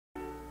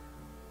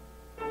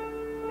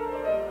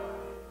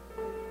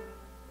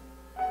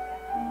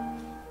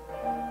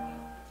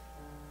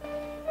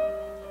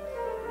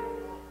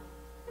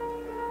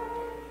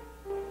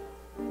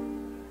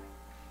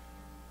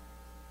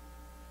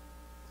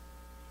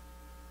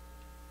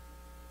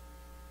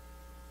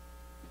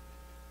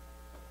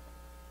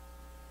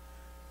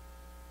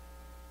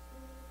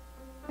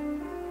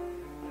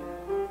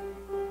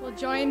will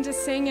join to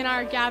sing in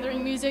our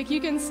gathering music. You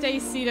can stay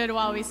seated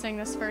while we sing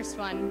this first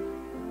one.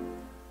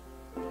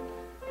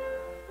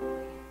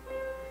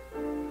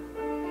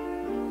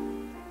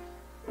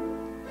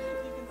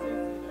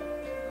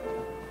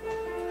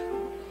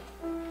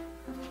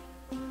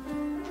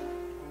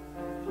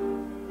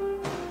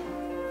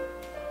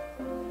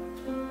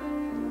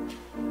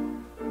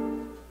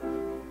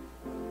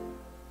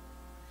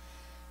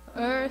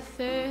 Earth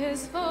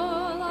is full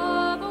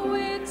of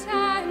wit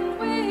and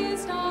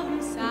wisdom,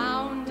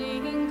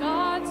 sounding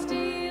God's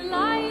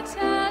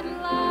delighted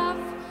laugh.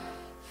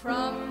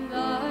 From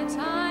the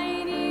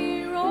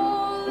tiny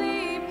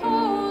roly-poly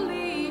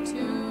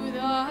to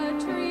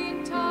the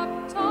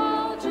treetop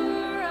tall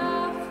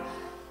giraffe,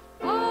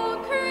 all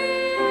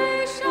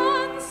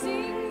creation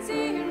sings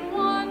in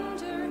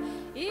wonder,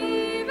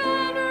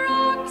 even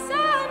rocks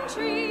and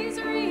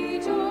trees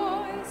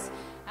rejoice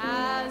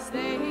as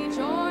they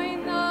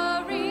join the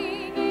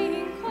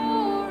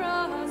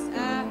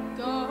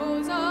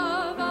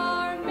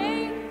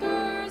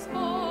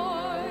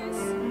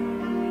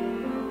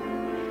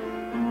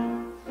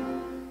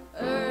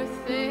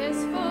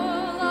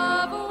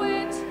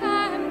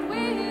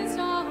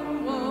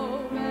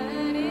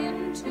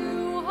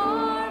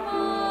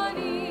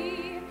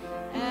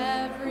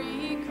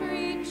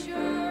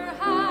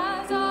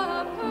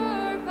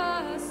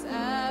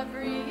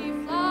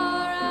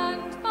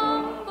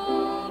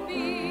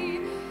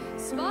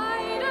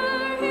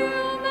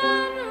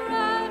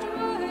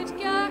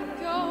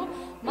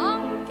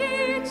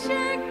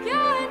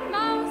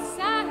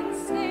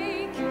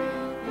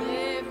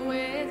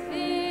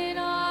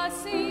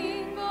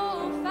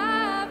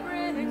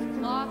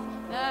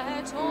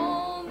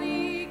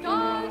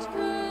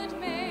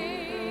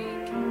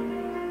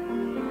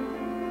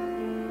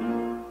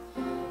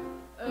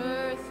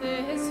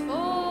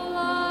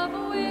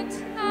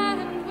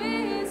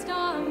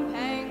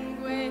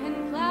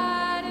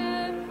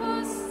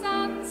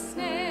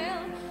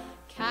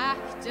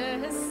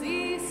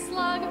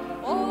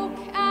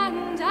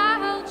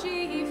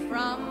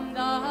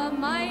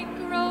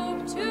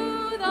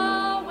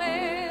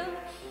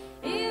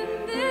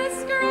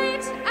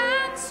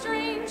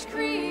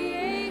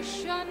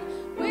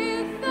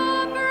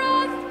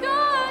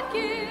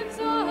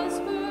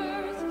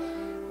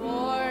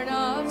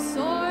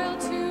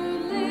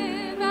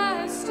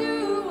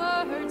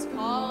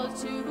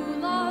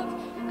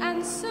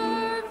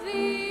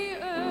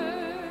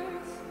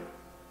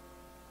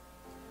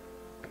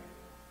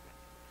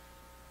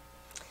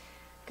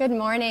Good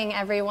morning,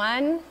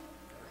 everyone.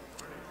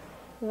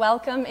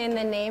 Welcome in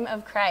the name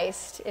of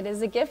Christ. It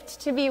is a gift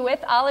to be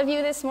with all of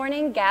you this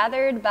morning,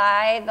 gathered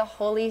by the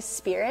Holy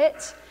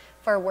Spirit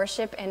for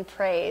worship and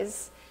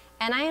praise.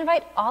 And I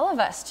invite all of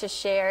us to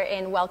share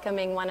in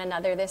welcoming one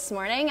another this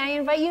morning. I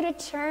invite you to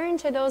turn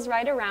to those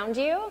right around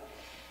you.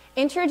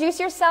 Introduce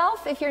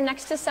yourself if you're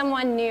next to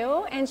someone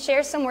new, and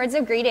share some words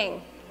of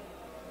greeting.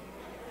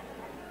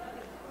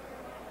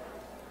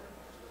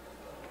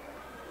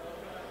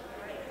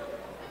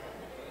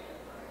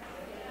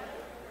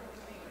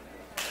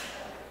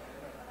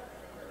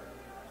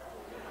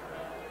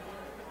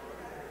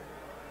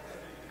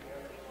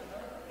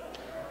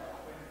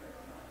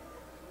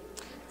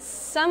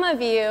 Some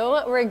of you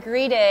were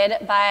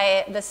greeted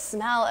by the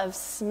smell of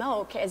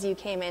smoke as you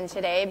came in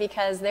today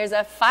because there's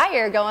a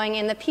fire going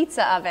in the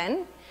pizza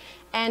oven,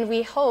 and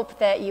we hope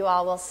that you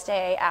all will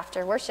stay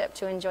after worship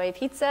to enjoy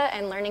pizza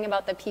and learning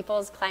about the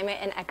People's Climate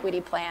and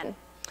Equity Plan.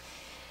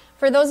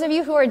 For those of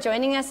you who are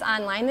joining us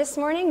online this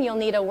morning, you'll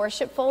need a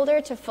worship folder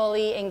to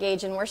fully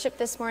engage in worship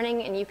this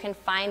morning, and you can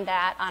find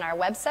that on our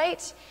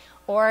website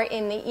or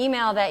in the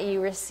email that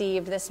you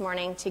received this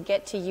morning to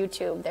get to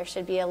YouTube. There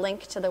should be a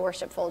link to the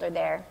worship folder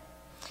there.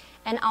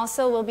 And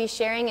also, we'll be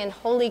sharing in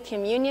Holy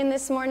Communion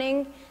this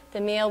morning,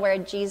 the meal where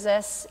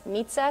Jesus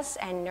meets us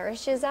and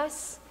nourishes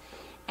us.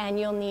 And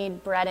you'll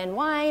need bread and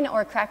wine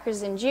or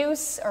crackers and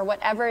juice or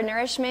whatever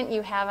nourishment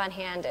you have on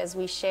hand as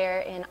we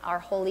share in our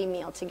holy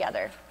meal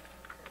together.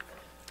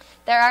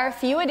 There are a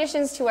few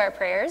additions to our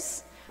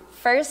prayers.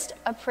 First,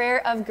 a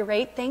prayer of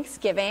great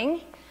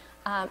thanksgiving.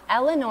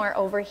 Eleanor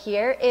over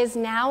here is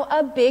now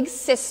a big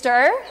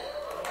sister.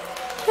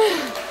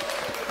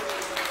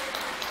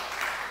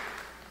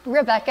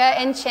 Rebecca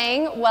and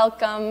Chang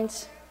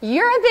welcomed.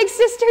 You're a big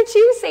sister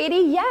too,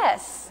 Sadie.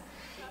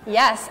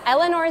 Yes.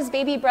 Eleanor's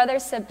baby brother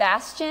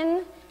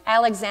Sebastian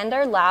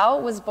Alexander Lau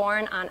was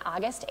born on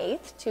August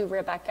 8th to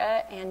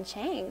Rebecca and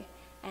Chang,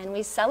 and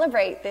we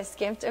celebrate this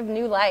gift of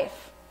new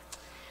life.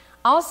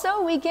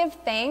 Also, we give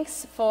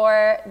thanks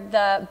for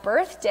the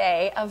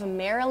birthday of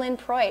Marilyn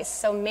Preuss.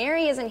 So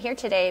Mary isn't here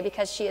today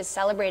because she is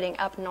celebrating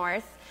up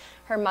north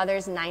her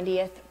mother's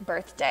 90th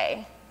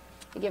birthday.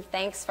 We give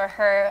thanks for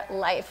her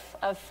life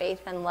of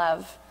faith and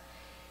love.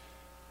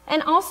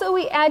 And also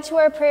we add to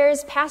our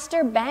prayers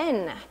Pastor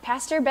Ben.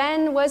 Pastor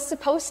Ben was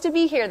supposed to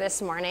be here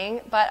this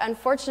morning, but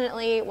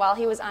unfortunately, while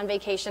he was on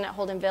vacation at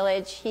Holden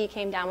Village, he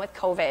came down with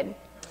COVID.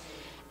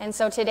 And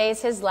so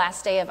today's his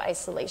last day of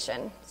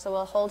isolation. So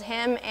we'll hold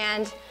him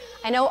and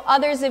I know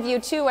others of you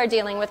too are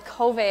dealing with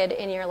COVID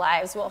in your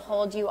lives. We'll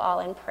hold you all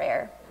in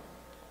prayer.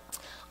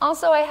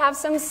 Also, I have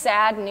some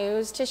sad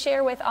news to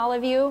share with all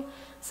of you.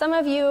 Some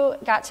of you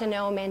got to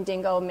know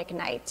Mandingo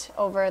McKnight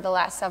over the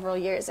last several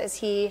years as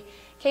he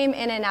came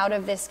in and out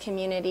of this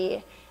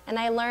community. And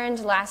I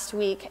learned last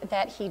week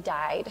that he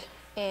died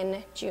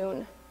in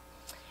June.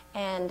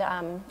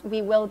 And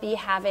we will be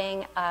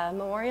having a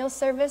memorial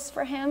service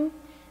for him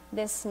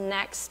this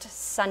next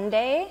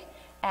Sunday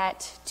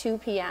at 2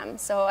 p.m.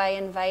 So I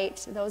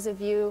invite those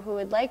of you who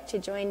would like to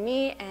join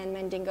me and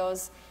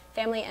Mandingo's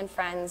family and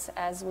friends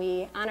as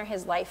we honor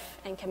his life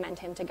and commend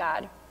him to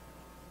God.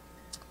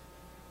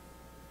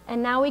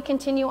 And now we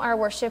continue our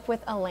worship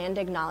with a land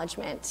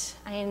acknowledgement.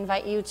 I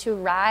invite you to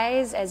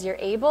rise as you're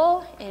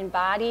able in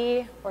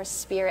body or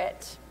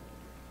spirit.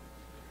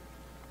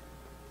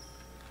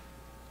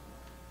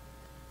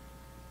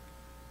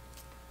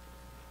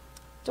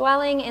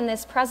 Dwelling in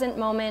this present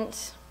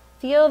moment,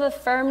 feel the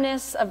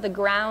firmness of the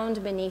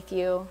ground beneath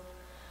you.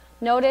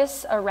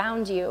 Notice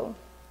around you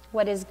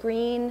what is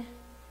green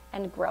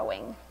and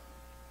growing.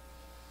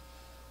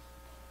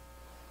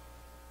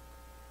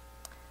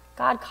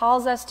 God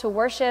calls us to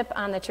worship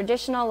on the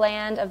traditional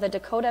land of the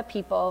Dakota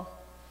people,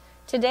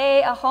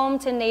 today a home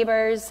to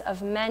neighbors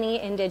of many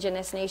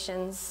indigenous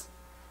nations.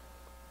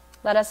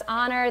 Let us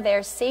honor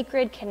their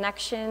sacred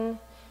connection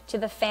to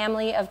the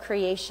family of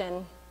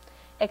creation,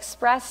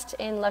 expressed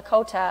in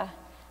Lakota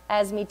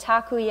as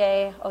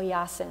Mitakuye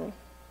Oyasin.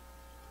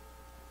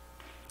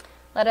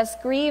 Let us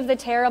grieve the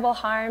terrible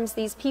harms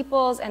these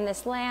peoples and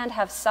this land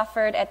have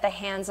suffered at the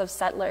hands of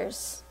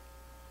settlers.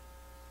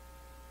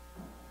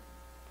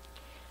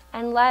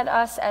 And let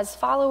us, as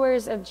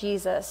followers of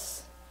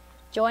Jesus,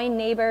 join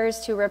neighbors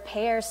to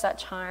repair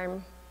such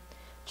harm,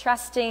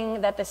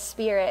 trusting that the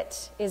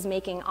Spirit is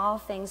making all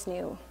things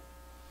new.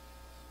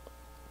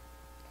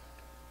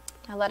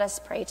 Now let us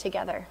pray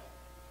together.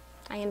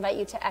 I invite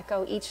you to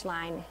echo each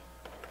line.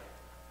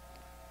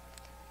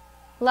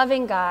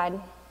 Loving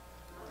God,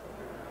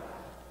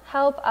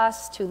 help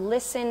us to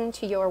listen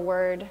to your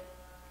word.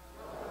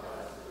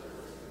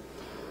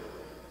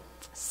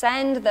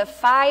 Send the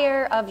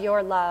fire of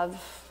your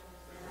love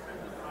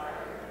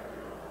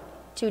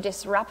to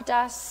disrupt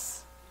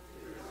us,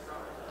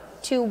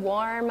 to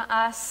warm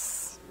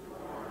us,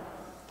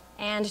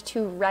 and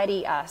to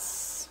ready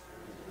us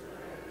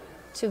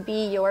to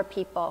be your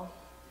people.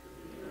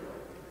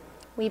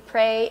 We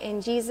pray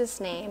in Jesus'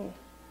 name.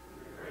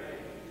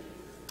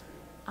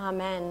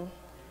 Amen.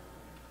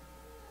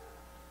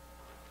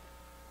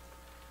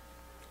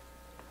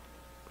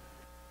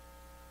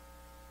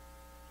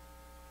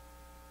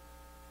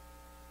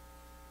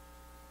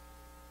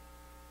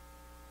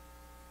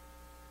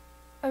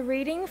 A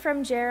reading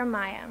from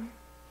Jeremiah.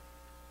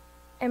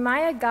 Am I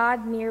a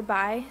God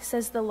nearby,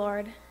 says the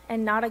Lord,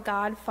 and not a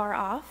God far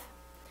off?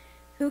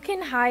 Who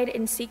can hide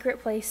in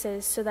secret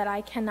places so that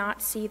I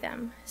cannot see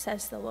them,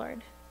 says the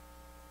Lord?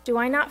 Do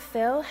I not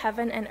fill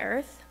heaven and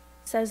earth,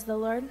 says the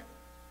Lord?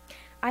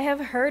 I have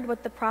heard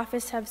what the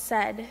prophets have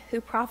said, who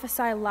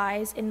prophesy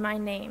lies in my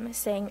name,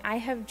 saying, I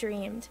have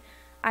dreamed,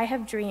 I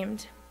have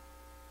dreamed.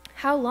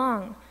 How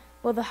long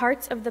will the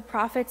hearts of the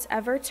prophets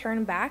ever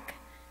turn back?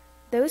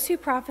 Those who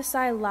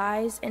prophesy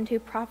lies and who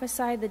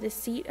prophesy the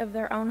deceit of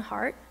their own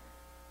heart,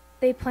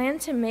 they plan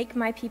to make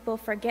my people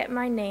forget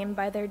my name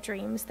by their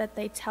dreams that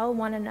they tell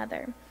one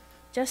another,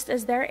 just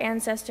as their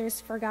ancestors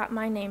forgot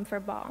my name for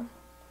Baal.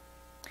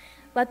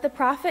 Let the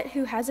prophet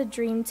who has a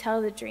dream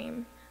tell the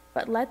dream,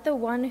 but let the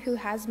one who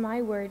has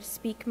my word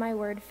speak my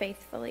word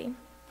faithfully.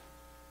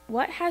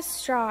 What has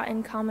straw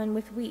in common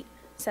with wheat,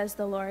 says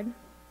the Lord?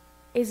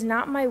 Is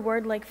not my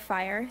word like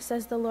fire,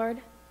 says the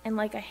Lord, and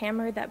like a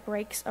hammer that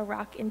breaks a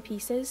rock in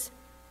pieces?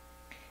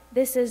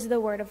 This is the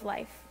word of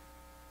life.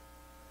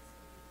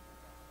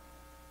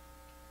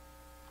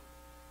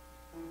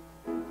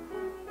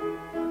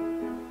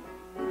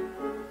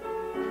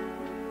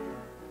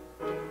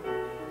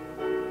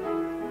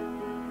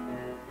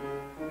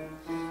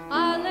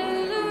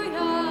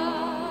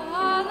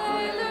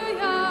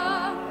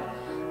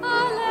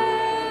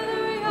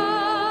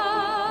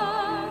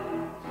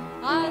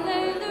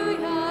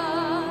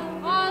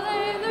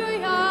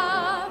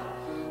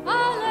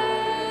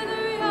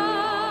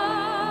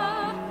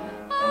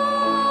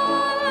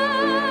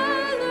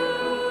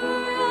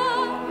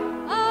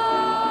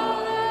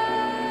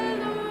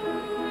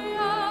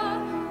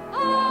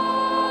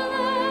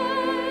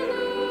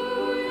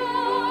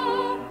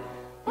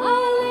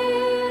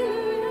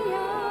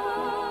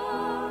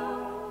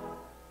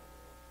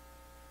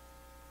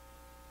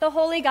 The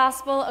Holy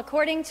Gospel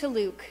according to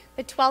Luke,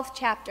 the 12th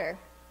chapter.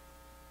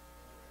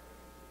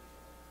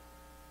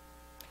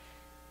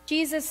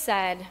 Jesus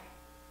said,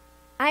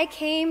 I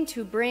came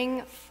to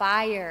bring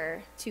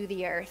fire to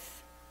the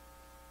earth,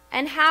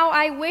 and how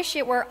I wish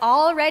it were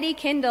already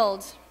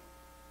kindled.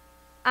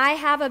 I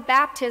have a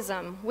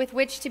baptism with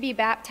which to be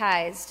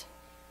baptized,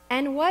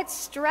 and what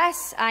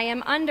stress I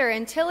am under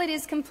until it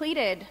is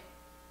completed.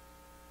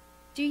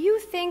 Do you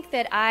think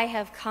that I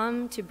have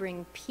come to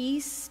bring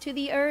peace to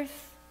the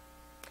earth?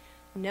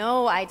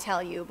 No, I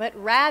tell you, but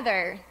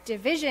rather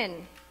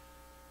division.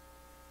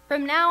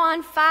 From now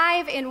on,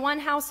 5 in one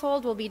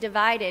household will be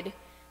divided,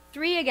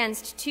 3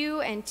 against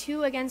 2 and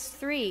 2 against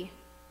 3.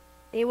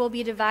 They will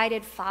be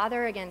divided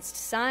father against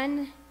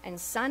son and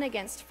son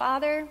against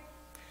father,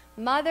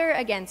 mother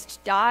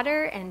against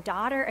daughter and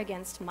daughter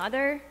against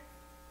mother,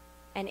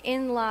 and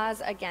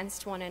in-laws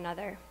against one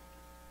another.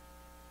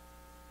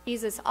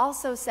 Jesus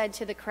also said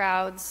to the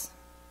crowds,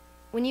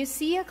 "When you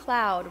see a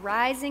cloud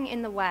rising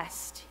in the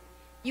west,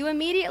 you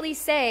immediately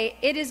say,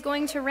 'It is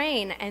going to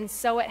rain,' and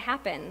so it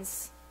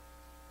happens.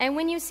 And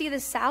when you see the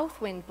south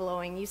wind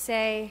blowing, you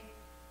say,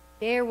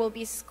 'There will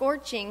be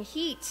scorching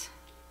heat,'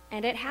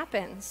 and it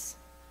happens.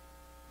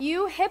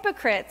 You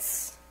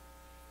hypocrites!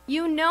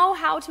 You know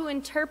how to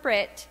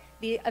interpret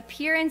the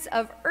appearance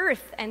of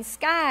earth and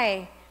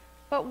sky,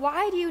 but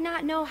why do you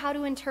not know how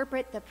to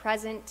interpret the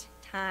present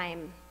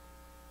time?"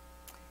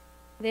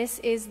 This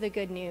is the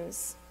good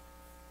news.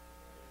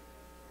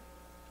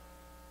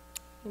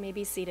 You may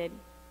be seated.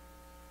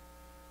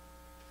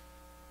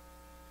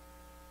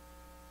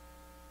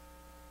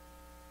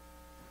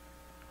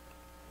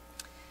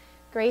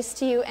 Grace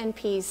to you and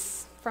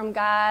peace from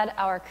God,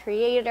 our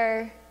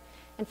Creator,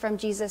 and from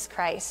Jesus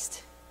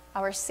Christ,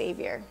 our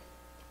Savior.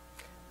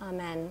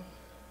 Amen.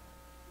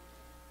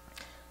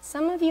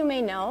 Some of you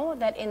may know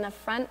that in the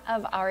front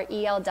of our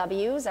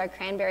ELWs, our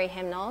Cranberry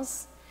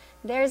hymnals,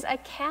 there's a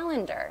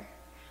calendar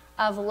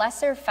of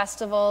lesser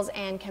festivals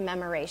and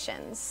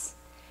commemorations.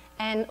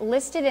 And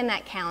listed in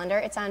that calendar,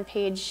 it's on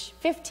page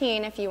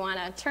 15 if you want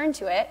to turn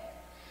to it,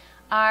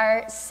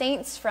 are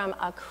saints from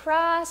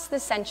across the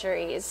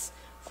centuries,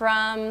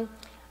 from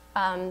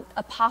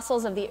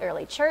apostles of the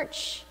early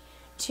church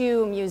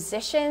to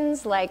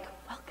musicians like,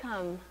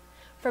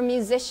 from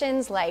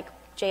musicians like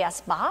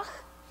J.S. Bach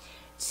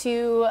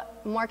to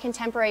more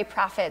contemporary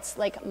prophets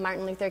like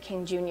Martin Luther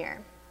King Jr.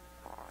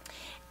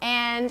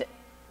 And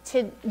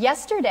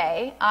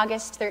yesterday,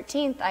 August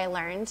 13th, I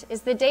learned,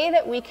 is the day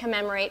that we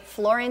commemorate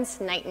Florence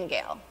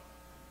Nightingale.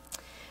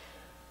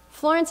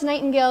 Florence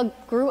Nightingale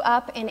grew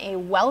up in a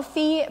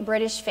wealthy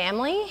British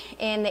family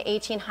in the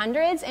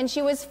 1800s, and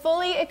she was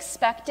fully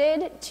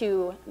expected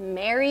to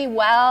marry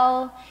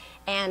well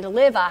and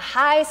live a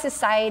high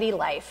society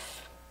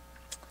life.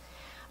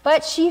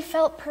 But she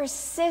felt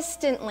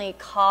persistently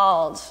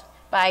called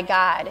by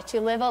God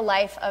to live a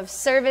life of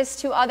service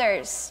to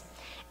others,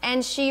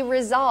 and she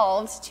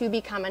resolved to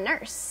become a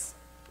nurse.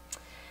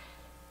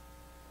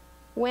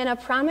 When a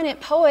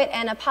prominent poet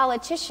and a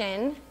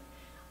politician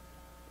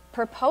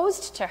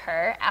proposed to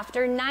her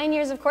after 9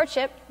 years of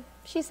courtship,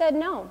 she said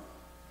no.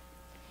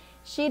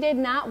 She did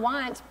not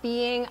want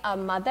being a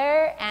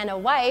mother and a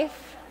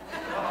wife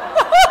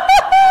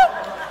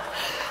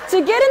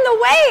to get in the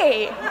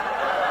way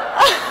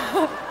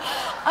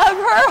of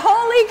her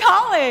holy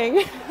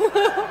calling.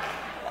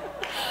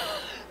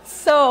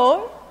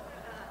 So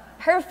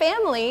her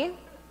family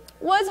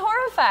was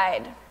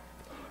horrified.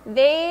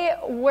 They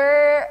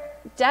were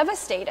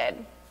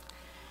devastated,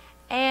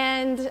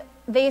 and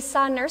they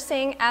saw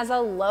nursing as a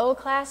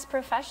low-class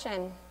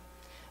profession.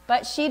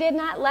 But she did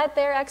not let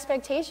their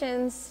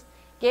expectations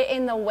get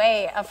in the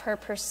way of her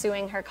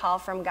pursuing her call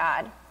from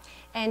God.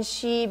 And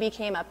she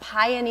became a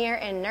pioneer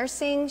in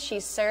nursing. She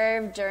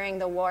served during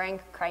the war in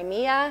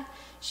Crimea.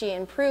 She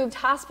improved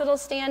hospital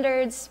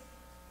standards.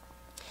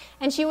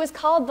 And she was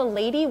called the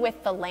Lady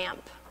with the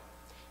Lamp.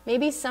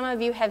 Maybe some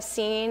of you have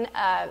seen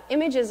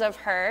images of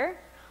her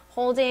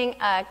holding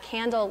a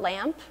candle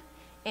lamp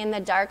in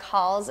the dark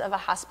halls of a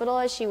hospital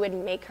as she would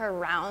make her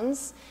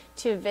rounds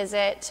to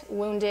visit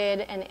wounded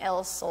and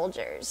ill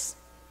soldiers.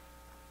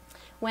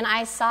 When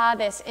I saw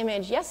this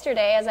image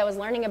yesterday, as I was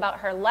learning about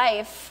her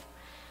life,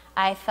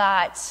 I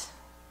thought,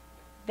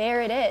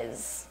 there it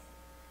is.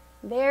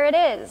 There it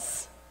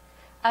is.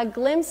 A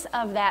glimpse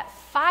of that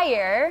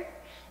fire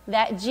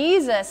that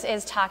Jesus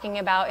is talking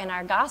about in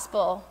our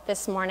gospel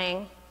this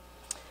morning.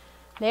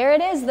 There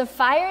it is, the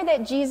fire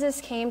that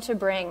Jesus came to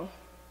bring.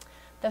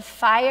 The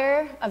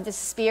fire of the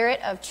Spirit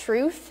of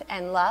truth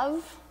and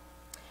love,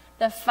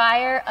 the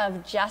fire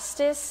of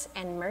justice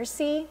and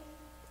mercy,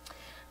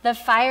 the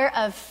fire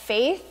of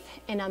faith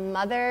in a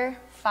mother,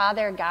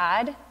 father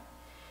God,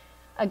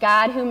 a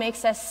God who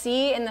makes us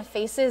see in the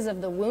faces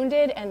of the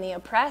wounded and the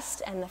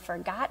oppressed and the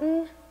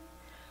forgotten,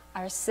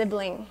 our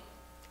sibling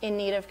in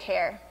need of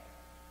care.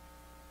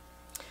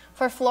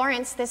 For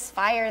Florence, this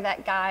fire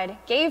that God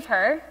gave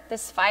her,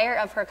 this fire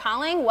of her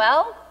calling,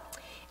 well,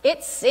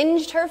 it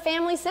singed her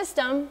family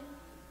system.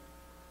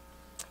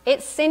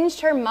 It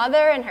singed her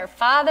mother and her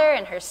father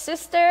and her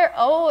sister.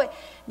 Oh,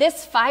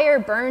 this fire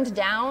burned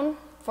down,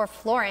 for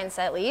Florence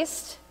at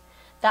least,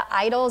 the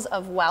idols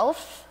of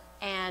wealth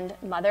and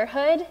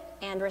motherhood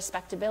and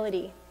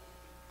respectability.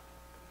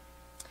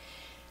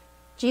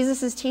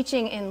 Jesus'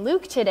 teaching in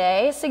Luke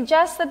today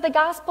suggests that the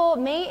gospel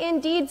may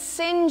indeed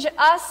singe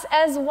us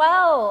as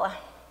well.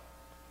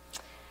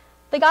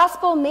 The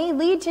gospel may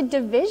lead to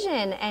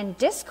division and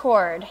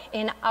discord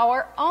in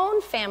our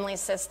own family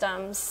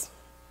systems.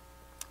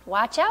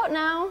 Watch out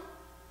now.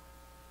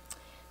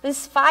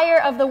 This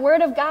fire of the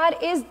Word of God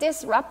is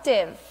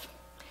disruptive.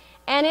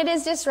 And it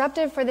is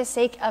disruptive for the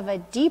sake of a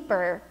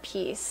deeper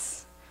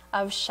peace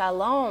of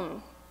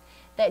shalom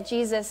that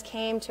Jesus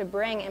came to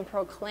bring and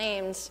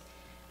proclaimed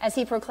as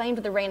he proclaimed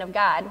the reign of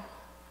God.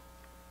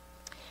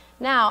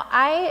 Now,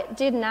 I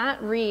did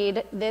not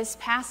read this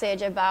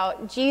passage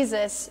about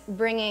Jesus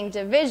bringing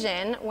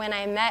division when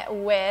I met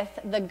with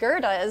the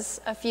Gerdas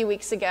a few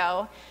weeks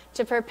ago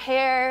to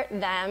prepare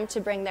them to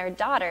bring their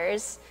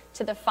daughters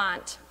to the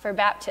font for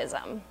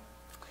baptism.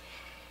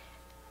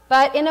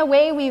 But in a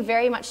way, we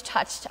very much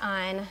touched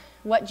on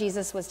what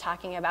Jesus was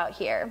talking about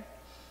here,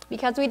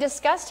 because we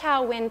discussed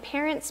how when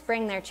parents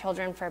bring their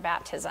children for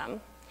baptism,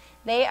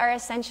 they are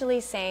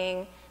essentially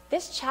saying,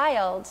 this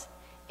child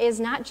is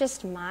not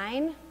just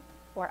mine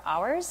or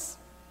ours.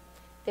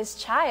 This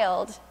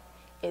child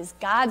is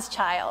God's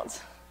child.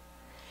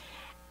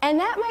 And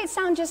that might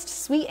sound just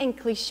sweet and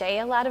cliche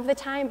a lot of the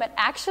time, but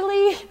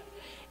actually,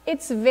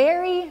 it's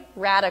very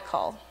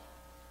radical.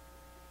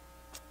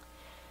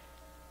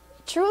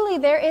 Truly,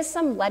 there is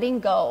some letting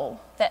go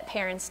that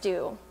parents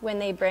do when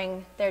they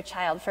bring their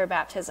child for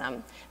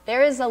baptism.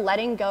 There is a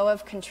letting go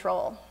of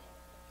control.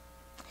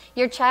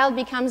 Your child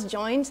becomes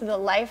joined to the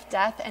life,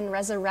 death, and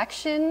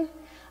resurrection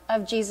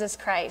of Jesus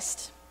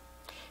Christ.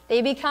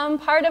 They become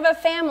part of a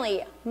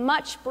family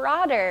much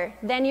broader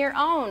than your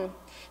own.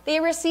 They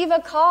receive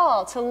a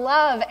call to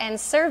love and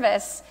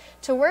service,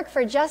 to work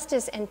for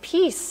justice and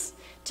peace,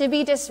 to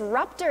be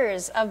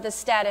disruptors of the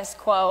status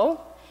quo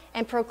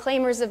and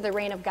proclaimers of the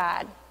reign of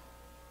God.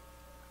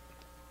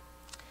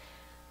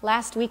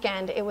 Last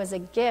weekend, it was a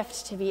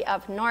gift to be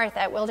up north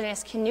at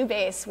Wilderness Canoe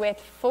Base with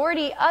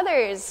 40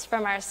 others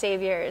from our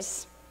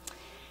Saviors.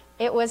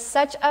 It was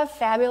such a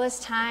fabulous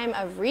time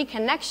of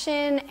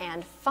reconnection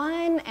and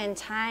fun and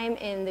time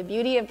in the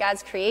beauty of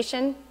God's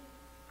creation.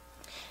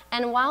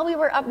 And while we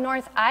were up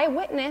north, I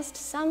witnessed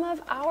some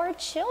of our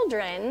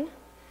children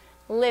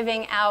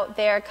living out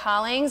their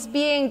callings,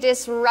 being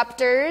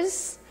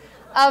disruptors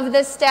of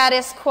the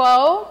status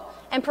quo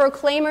and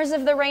proclaimers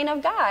of the reign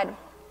of God.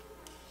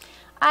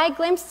 I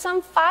glimpsed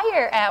some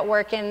fire at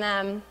work in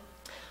them.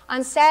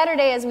 On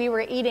Saturday, as we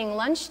were eating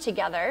lunch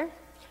together,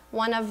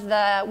 one of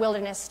the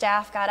wilderness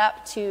staff got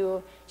up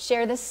to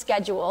share the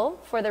schedule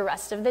for the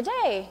rest of the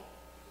day.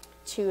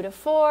 2 to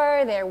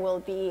 4, there will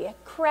be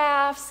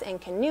crafts and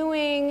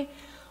canoeing.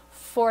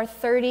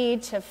 4:30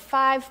 to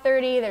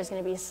 5:30, there's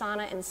going to be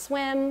sauna and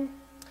swim.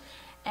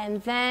 And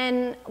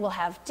then we'll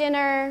have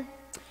dinner,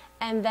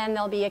 and then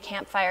there'll be a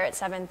campfire at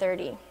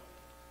 7:30.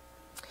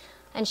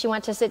 And she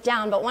went to sit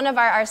down, but one of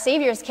our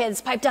Savior's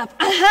kids piped up,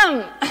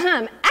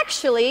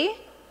 Actually,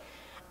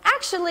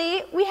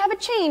 we have a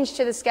change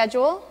to the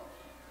schedule.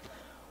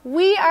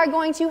 We are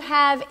going to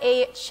have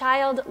a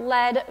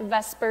child-led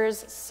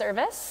Vespers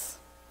service.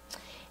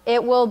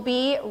 It will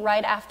be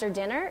right after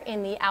dinner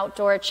in the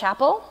outdoor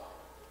chapel.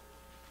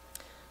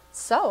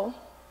 So,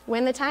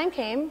 when the time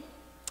came,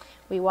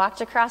 we walked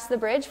across the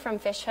bridge from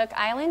Fishhook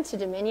Island to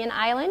Dominion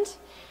Island,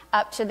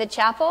 up to the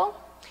chapel.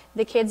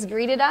 The kids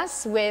greeted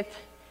us with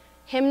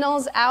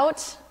hymnals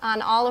out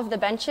on all of the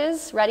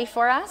benches ready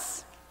for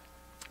us.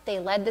 They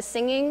led the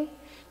singing.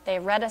 They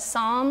read a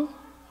psalm,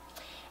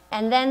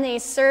 and then they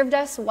served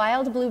us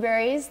wild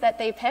blueberries that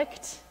they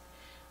picked,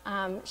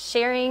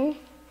 sharing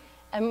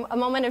a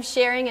moment of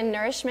sharing and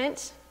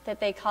nourishment that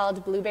they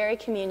called Blueberry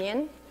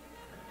Communion.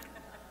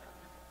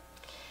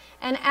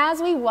 And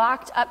as we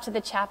walked up to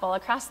the chapel,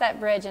 across that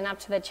bridge and up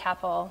to the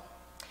chapel,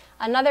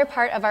 another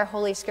part of our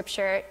Holy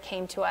Scripture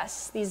came to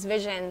us, these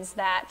visions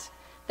that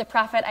the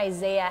prophet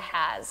Isaiah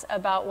has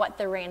about what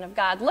the reign of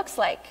God looks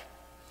like.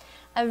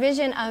 A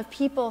vision of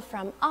people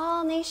from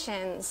all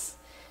nations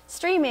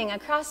streaming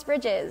across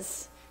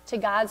bridges to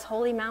God's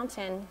holy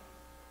mountain,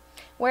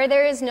 where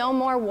there is no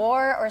more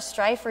war or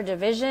strife or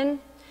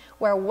division,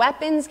 where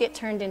weapons get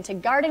turned into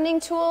gardening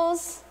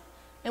tools,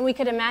 and we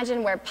could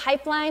imagine where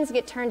pipelines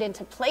get turned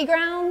into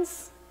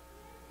playgrounds.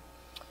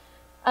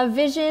 A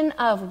vision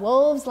of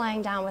wolves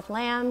lying down with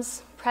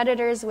lambs,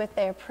 predators with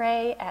their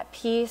prey at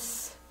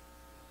peace.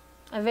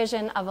 A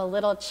vision of a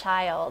little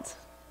child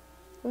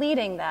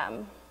leading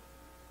them.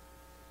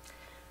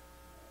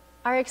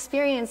 Our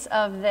experience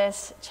of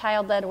this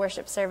child-led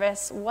worship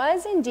service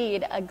was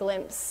indeed a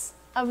glimpse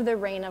of the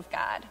reign of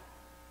God.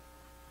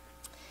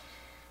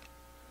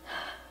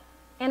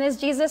 And as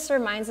Jesus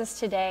reminds us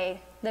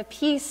today, the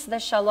peace, the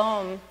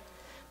shalom,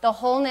 the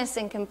wholeness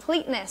and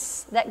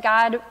completeness that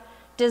God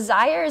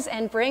desires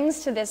and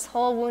brings to this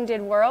whole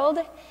wounded world,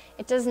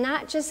 it does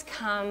not just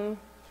come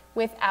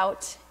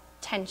without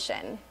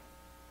tension.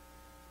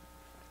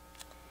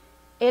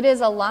 It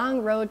is a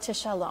long road to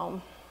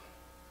shalom.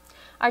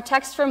 Our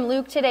text from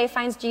Luke today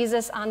finds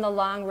Jesus on the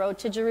long road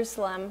to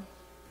Jerusalem.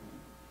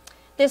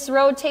 This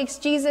road takes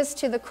Jesus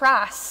to the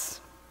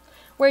cross,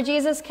 where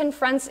Jesus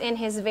confronts in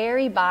his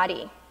very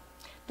body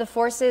the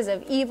forces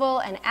of evil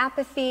and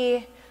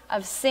apathy,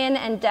 of sin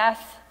and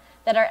death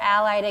that are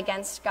allied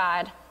against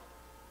God.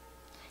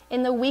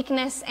 In the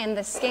weakness and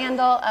the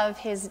scandal of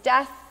his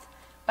death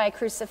by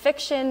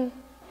crucifixion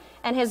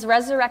and his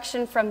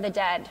resurrection from the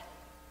dead,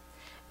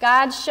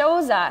 God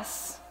shows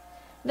us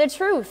the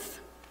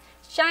truth,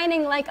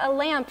 shining like a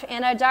lamp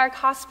in a dark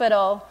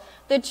hospital,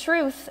 the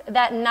truth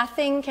that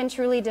nothing can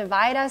truly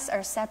divide us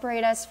or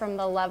separate us from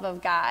the love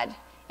of God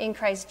in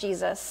Christ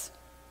Jesus.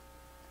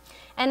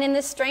 And in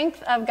the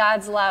strength of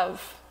God's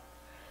love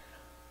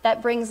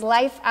that brings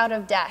life out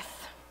of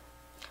death,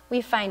 we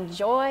find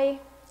joy,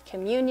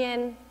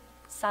 communion,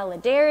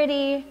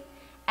 solidarity,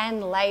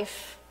 and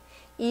life,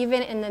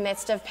 even in the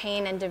midst of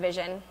pain and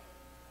division.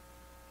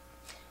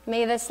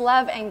 May this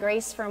love and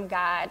grace from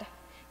God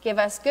give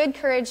us good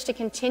courage to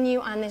continue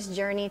on this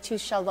journey to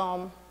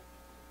shalom.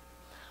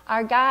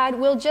 Our God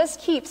will just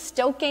keep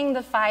stoking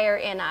the fire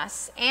in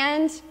us,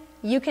 and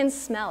you can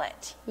smell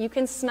it. You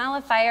can smell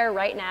a fire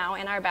right now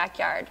in our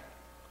backyard.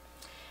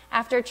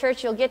 After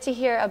church, you'll get to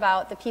hear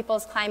about the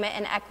People's Climate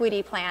and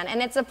Equity Plan,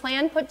 and it's a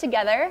plan put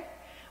together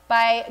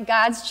by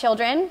God's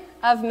children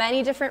of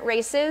many different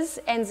races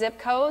and zip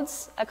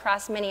codes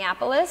across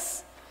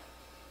Minneapolis.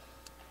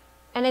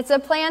 And it's a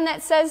plan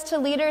that says to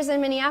leaders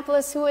in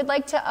Minneapolis who would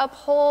like to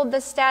uphold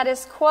the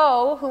status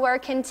quo, who are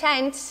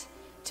content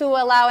to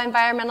allow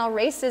environmental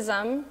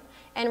racism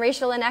and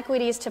racial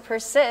inequities to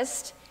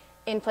persist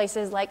in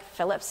places like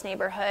Phillips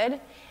neighborhood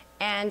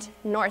and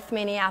North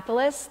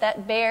Minneapolis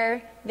that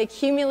bear the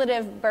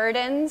cumulative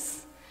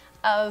burdens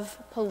of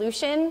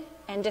pollution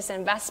and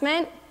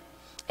disinvestment.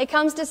 It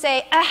comes to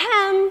say,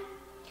 ahem,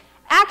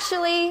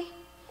 actually,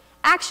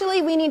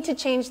 we need to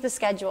change the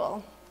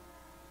schedule.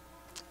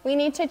 We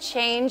need to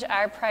change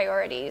our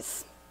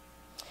priorities.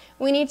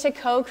 We need to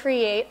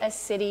co-create a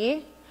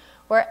city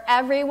where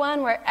every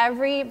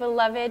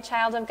beloved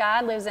child of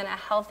God lives in a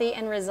healthy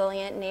and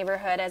resilient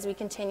neighborhood as we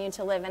continue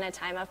to live in a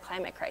time of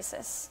climate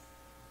crisis.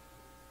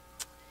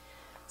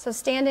 So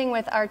standing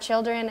with our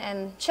children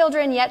and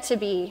children yet to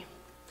be,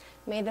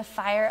 may the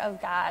fire of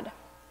God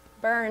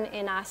burn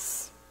in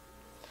us.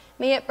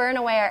 May it burn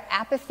away our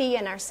apathy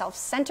and our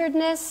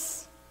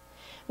self-centeredness.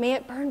 May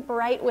it burn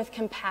bright with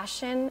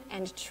compassion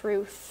and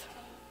truth.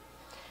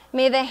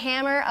 May the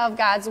hammer of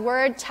God's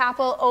word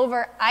topple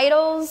over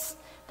idols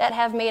that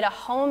have made a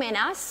home in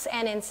us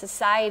and in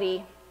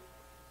society.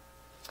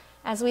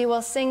 As we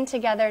will sing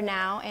together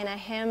now in a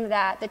hymn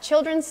that the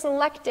children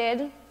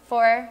selected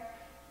for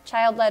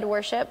child-led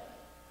worship,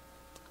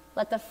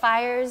 let the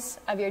fires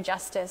of your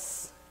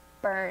justice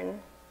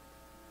burn.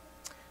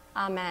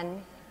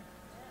 Amen.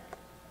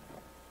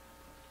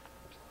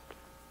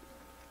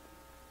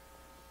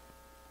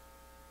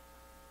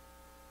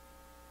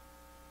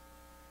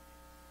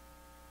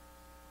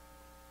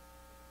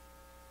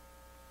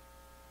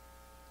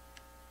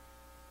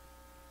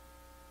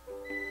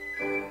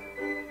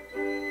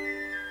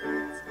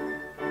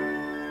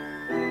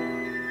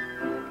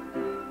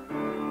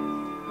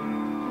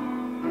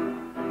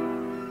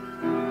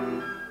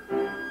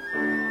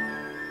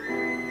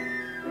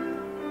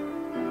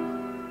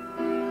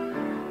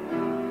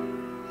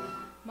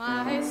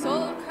 My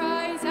soul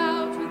cries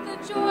out with a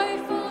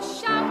joyful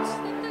shout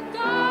that the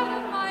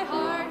God of my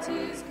heart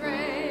is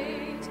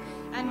great,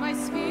 and my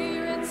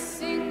spirit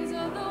sings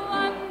of the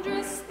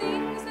wondrous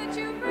things that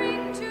you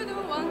bring to the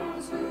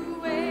ones who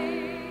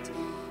wait.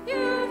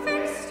 You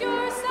fixed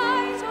your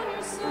sight on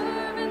your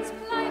servant's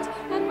plight,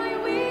 and my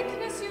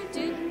weakness you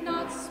did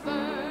not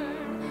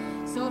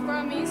spurn. So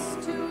from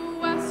east to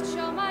west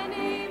shall my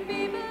name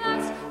be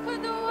blessed,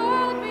 could the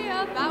world be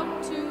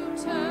about to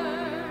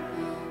turn.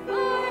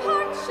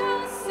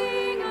 Shall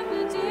sing of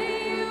the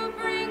day you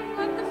bring,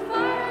 let the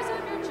fires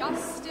of your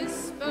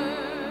justice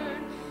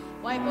burn.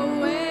 Wipe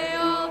away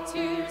all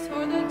tears,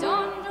 for the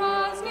dawn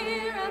draws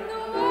near, and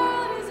the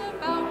world is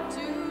about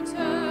to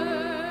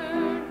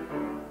turn.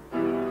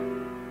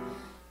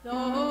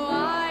 Though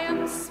I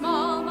am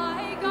small,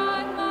 my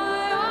God,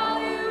 my all,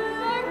 you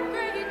work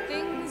great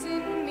things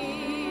in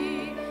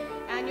me,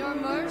 and your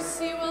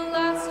mercy will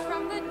last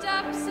from the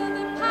depths of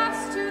the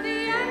past to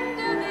the end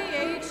of the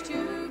age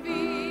to be.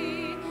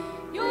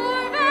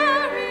 Your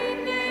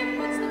very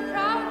name puts the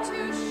proud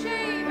to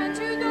shame, and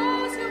to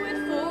those who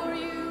would for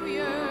you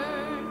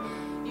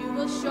yearn, you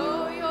will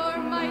show your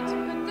might,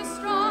 put the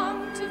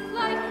strong to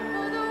flight,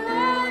 for the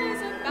world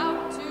is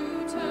about to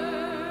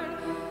turn.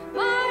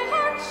 My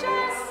heart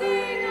shall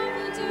sing of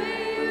the day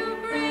you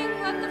bring,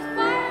 let the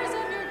fires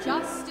of your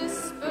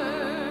justice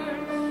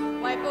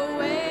burn. Wipe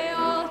away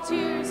all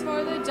tears,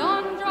 for the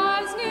dawn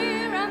draws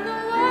near, and the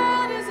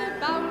world is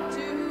about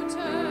to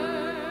turn.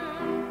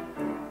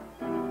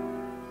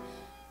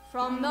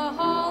 From the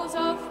halls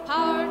of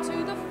power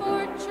to the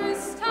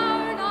fortress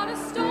tower, not a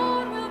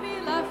stone will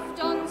be left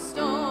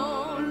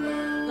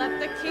unstone. Let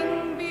the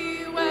king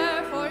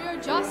beware, for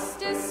your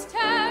justice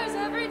tears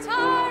every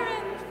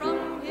tyrant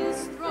from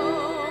his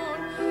throne.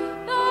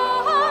 The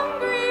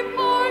hungry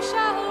poor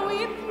shall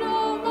weep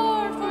no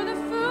more, for the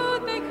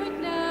food they could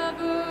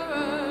never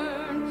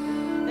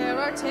earn. There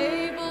are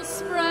tables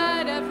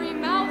spread, every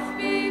mouth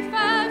be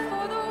fed,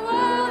 for the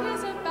world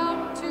is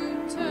about to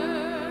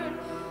turn.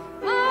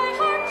 My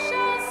heart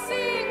shall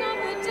sing of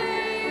the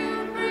day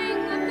you bring,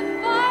 let the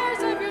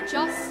fires of your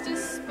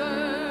justice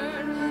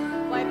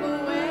burn. Wipe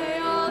away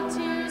all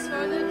tears,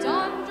 for the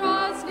dawn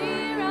draws near.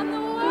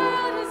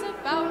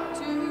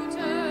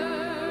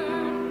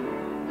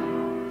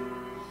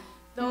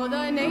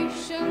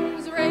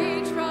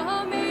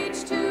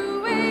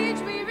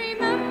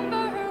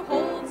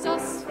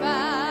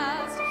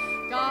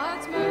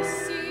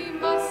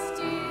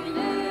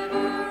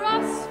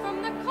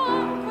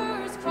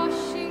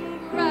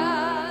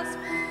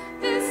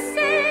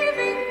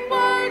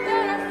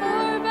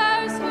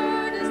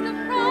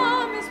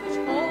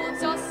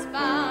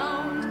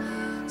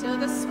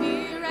 the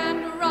spear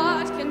and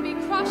rod can be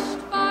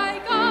crushed by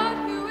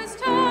God, who is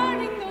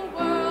turning the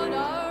world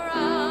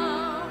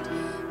around.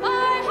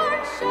 My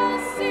heart shall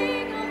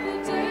sing of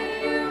the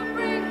day you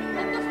bring,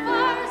 let the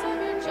fires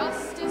of your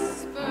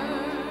justice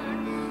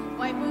burn.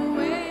 Wipe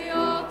away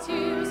all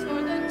tears,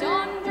 for the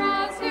dawn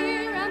draws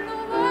near, and the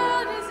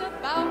world is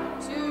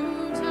about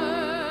to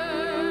turn.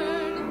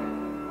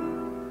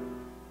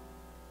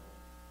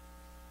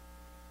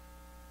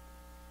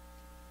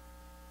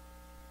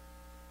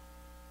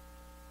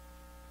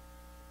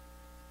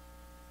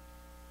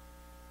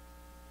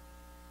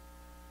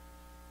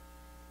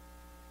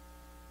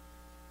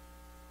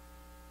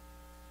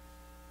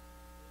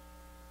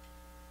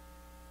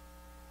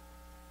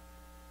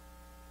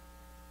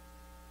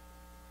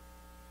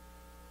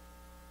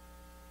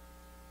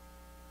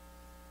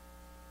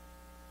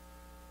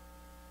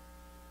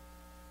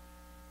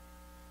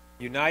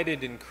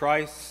 United in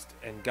Christ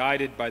and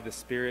guided by the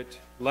Spirit,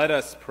 let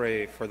us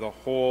pray for the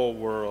whole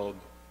world,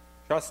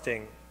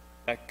 trusting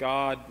that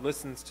God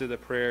listens to the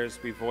prayers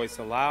we voice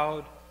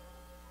aloud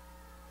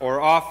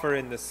or offer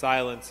in the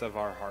silence of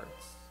our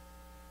hearts.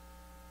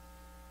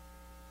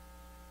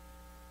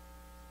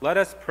 Let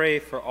us pray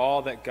for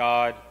all that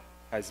God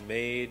has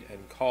made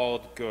and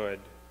called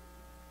good.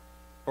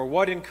 For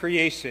what in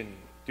creation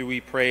do we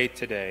pray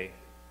today?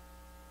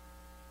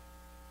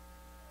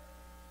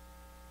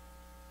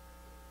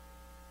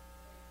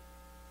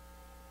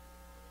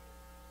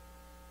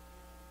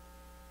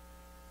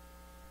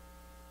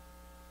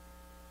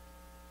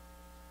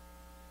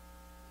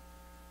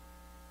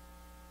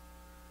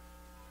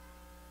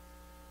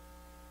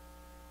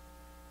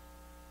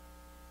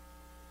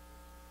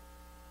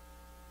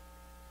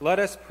 Let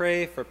us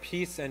pray for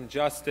peace and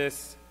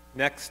justice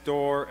next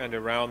door and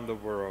around the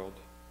world.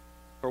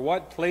 For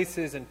what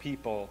places and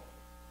people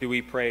do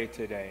we pray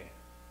today?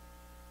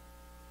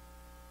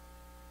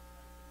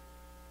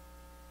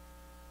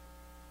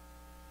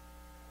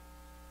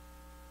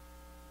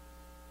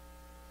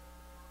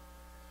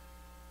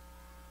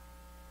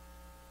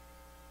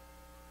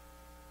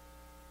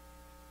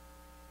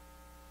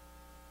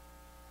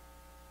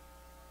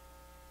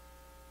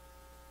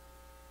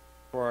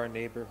 For our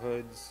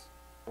neighborhoods,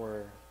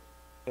 for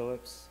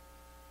Phillips.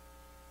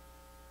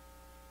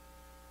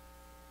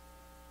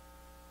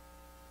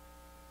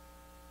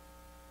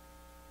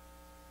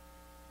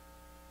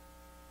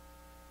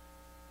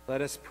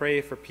 Let us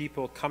pray for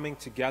people coming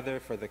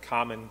together for the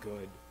common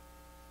good.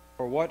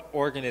 For what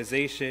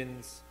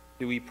organizations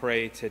do we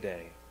pray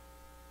today?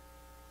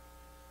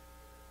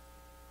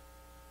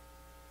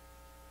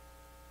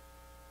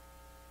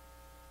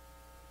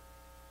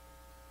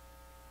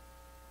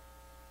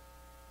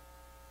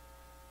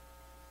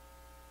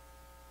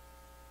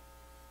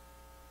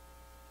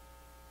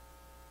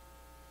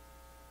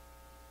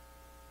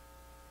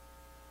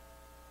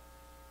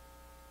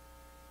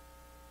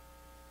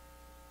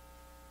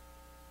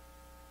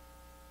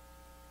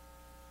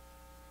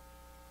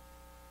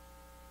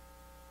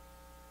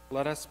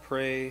 Let us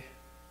pray,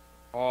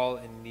 all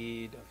in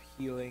need of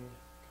healing,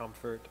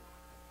 comfort,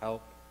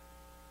 help.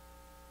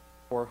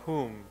 For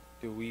whom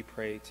do we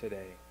pray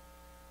today?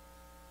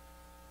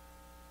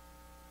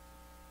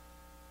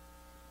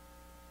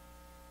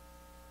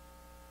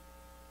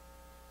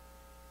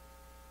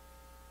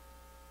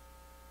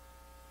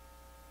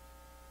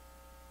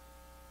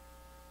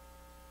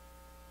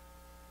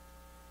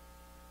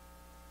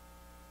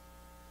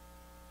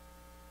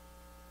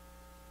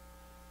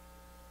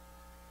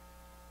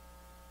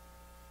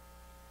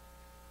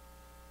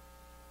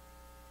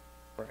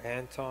 For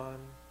Anton,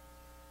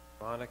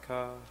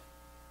 Monica,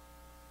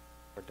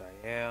 for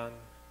Diane,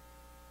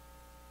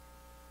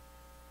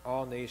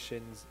 all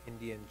nations,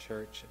 Indian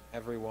Church, and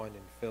everyone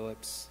in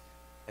Phillips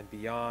and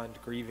beyond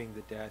grieving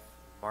the death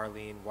of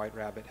Marlene White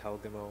Rabbit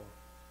Helgamo,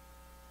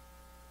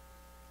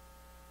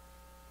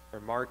 for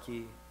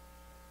Marky,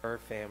 her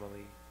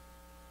family,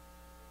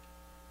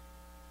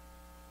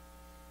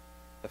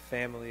 the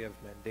family of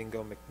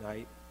Mandingo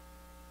McKnight,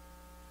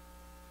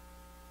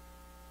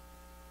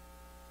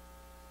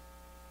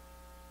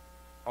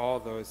 all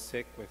those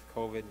sick with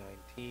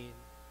COVID-19,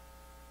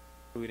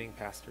 including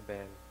Pastor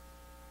Ben.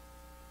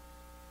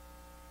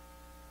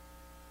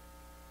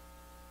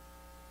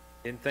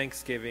 In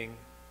thanksgiving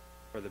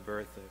for the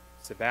birth of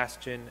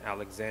Sebastian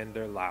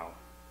Alexander Lau.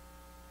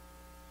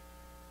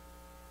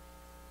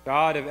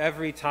 God of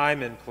every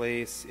time and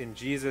place, in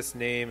Jesus'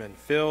 name and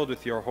filled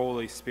with your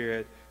Holy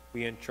Spirit,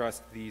 we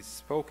entrust these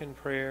spoken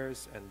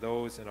prayers and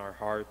those in our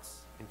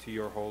hearts into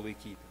your holy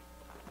keeping.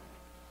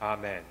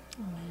 Amen.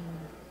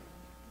 Amen.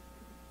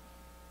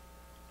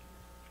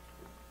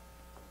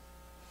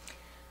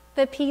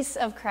 The peace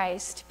of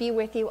Christ be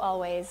with you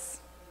always.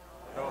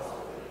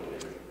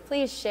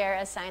 Please share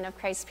a sign of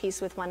Christ's peace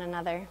with one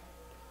another.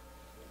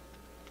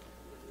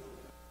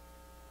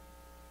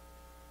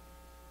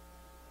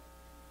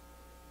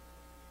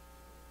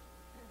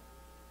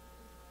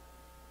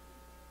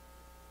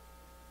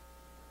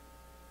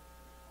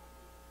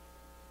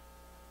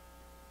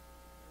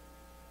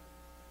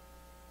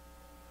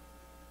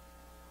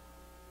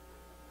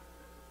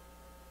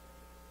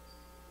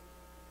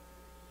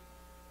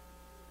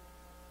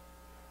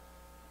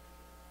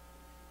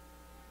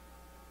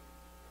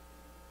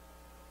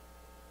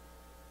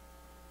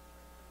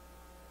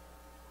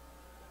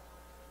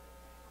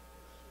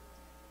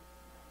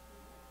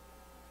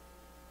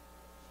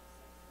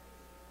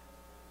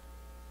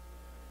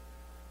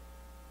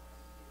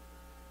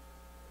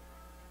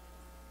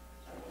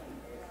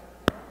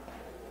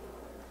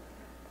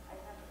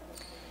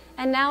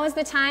 And now is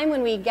the time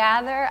when we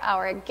gather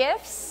our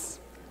gifts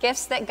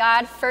that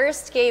God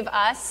first gave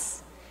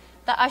us.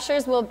 The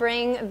ushers will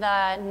bring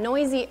the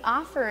noisy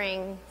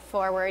offering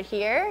forward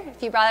here.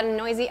 If you brought a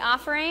noisy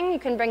offering, you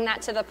can bring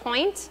that to the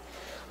point.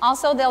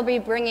 Also, they'll be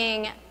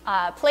bringing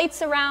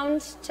plates around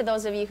to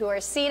those of you who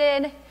are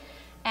seated.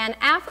 And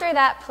after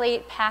that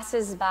plate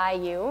passes by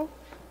you,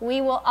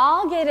 we will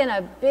all get in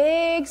a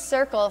big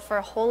circle for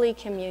Holy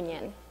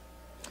Communion.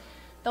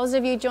 Those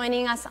of you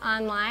joining us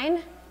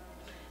online,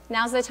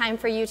 now's the time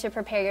for you to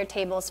prepare your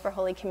tables for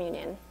Holy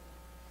Communion.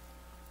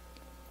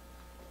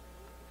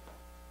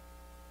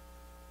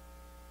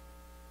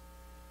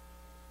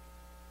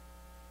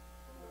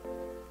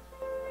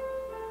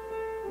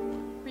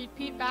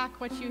 Repeat back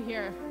what you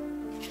hear.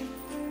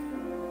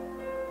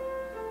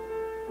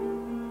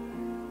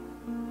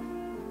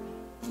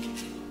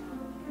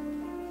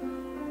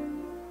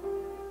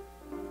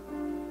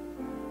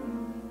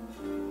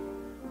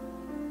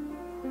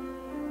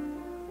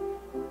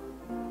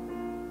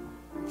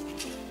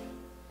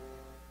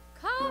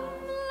 Come,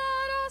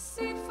 let us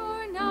eat,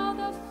 for now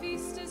the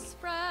feast is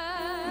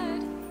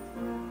spread.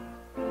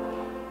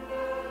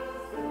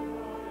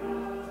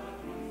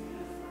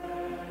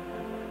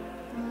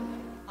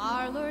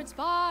 Our Lord's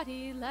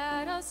body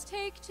let us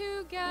take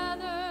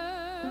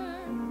together.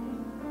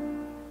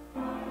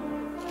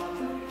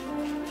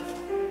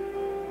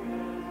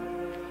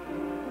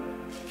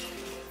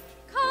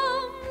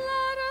 Come,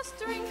 let us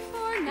drink,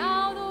 for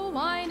now the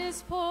wine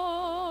is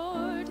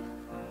poured.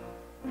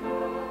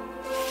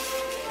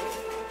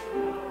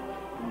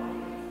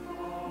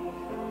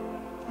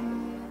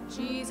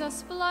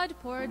 Jesus' blood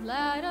poured,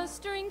 let us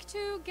drink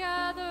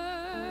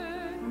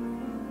together.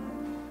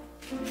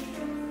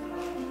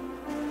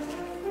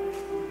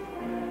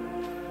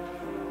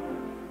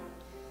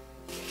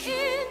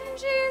 In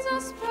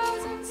Jesus'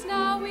 presence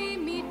now we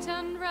meet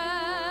and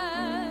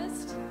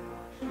rest.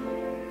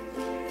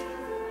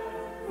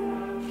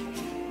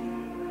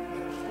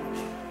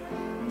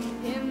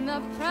 In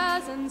the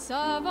presence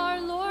of our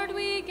Lord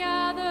we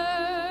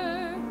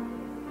gather.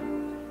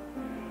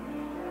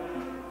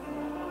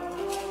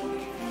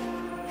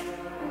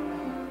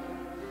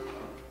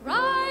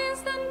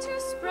 Rise then to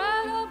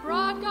spread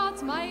abroad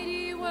God's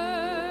mighty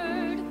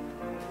word.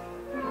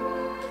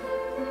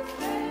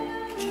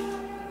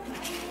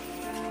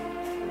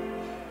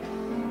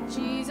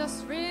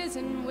 Jesus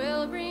risen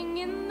will bring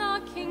in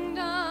the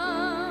kingdom.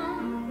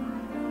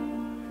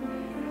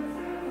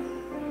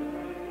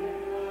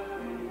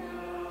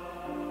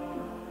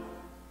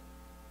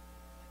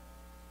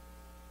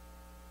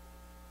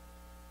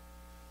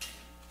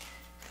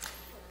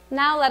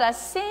 Now let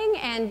us sing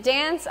and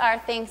dance our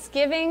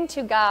thanksgiving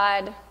to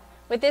God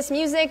with this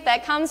music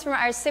that comes from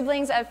our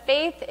siblings of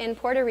faith in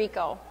Puerto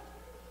Rico.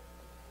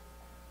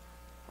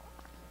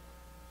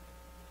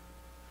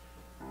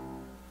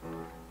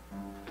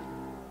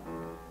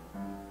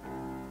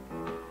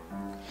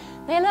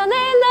 Lelo,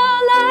 lelo,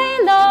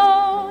 lilo,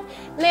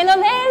 lelo,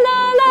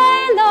 lelo,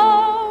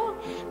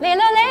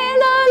 lilo,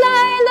 lelo,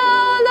 lelo, lilo,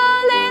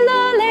 lelo,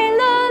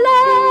 lelo,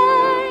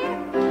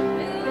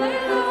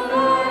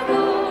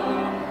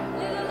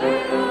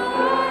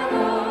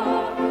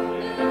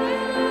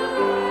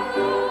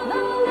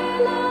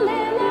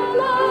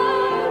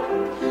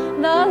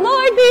 The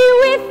Lord be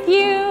with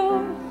you,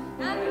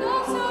 And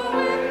also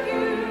with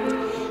you.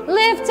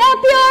 lift up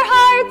your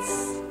hearts.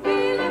 We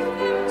lift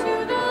them to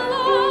the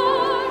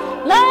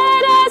Lord.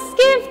 Let us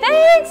give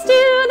thanks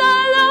to the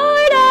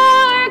Lord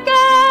our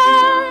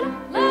God.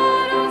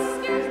 Let us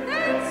give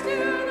thanks to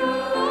the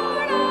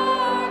Lord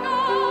our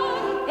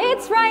God.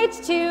 It's right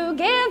to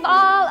give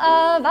all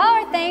of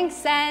our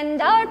thanks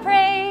and our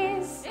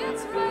praise.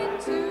 It's right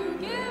to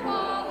give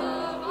all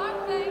of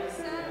our thanks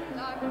and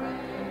our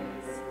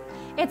praise.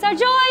 It's our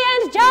joy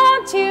and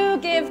job to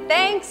give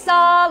thanks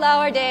all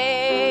our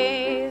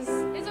days.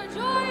 It's our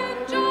joy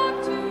and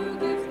job to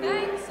give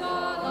thanks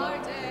all our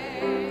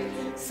days.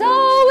 So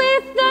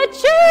with the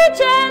church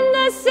and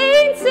the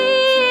saints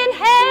in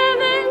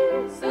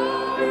heaven, So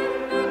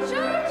with the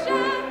church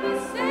and the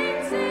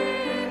saints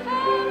in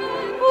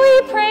heaven, we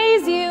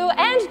praise you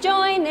and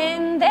join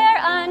in their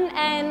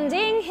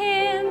unending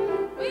hymn.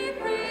 we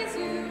praise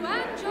you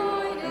and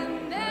join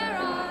in their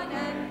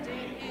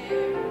unending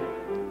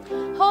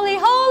hymn. Holy,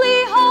 holy,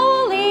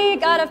 holy,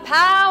 God of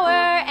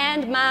power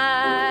and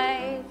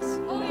might.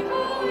 Holy,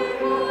 holy,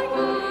 holy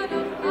God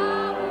of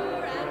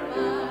power and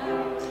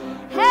might.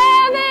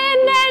 Heaven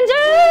and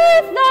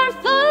earth are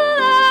full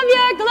of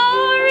your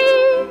glory.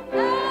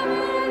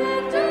 Heaven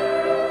and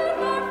earth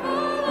are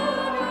full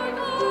of your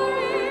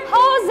glory.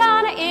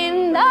 Hosanna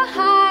in the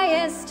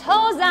highest,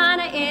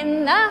 Hosanna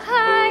in the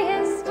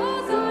highest,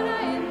 Hosanna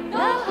in the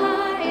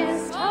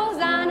highest,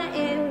 Hosanna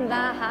in the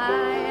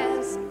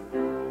highest.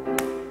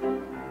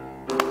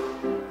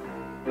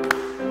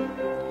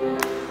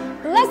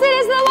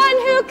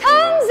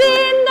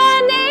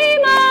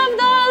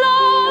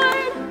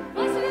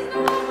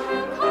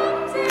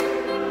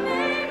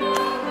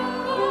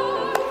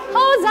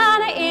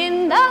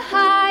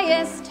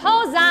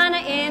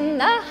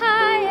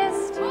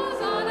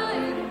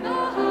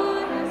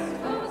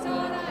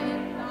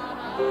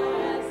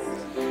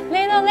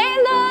 Lilo,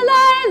 lilo,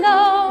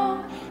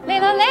 lilo.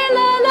 Lilo,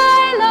 lilo,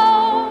 lilo.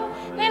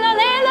 Lilo,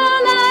 lilo,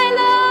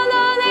 lilo.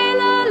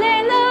 Lilo,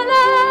 lilo,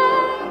 lilo.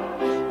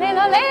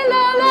 Lilo,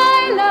 lilo,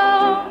 lilo.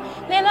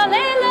 Lilo,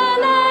 lilo,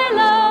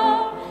 lilo.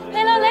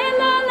 Lilo,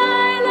 lilo,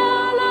 lilo.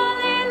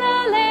 Lilo,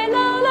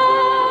 lilo, lilo.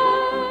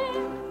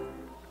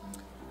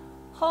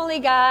 Holy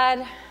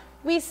God,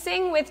 we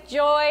sing with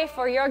joy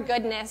for your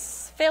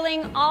goodness,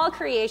 filling all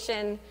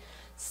creation,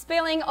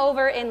 spilling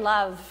over in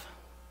love.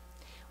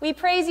 We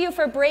praise you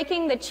for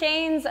breaking the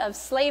chains of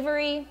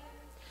slavery,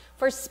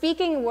 for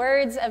speaking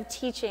words of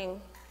teaching,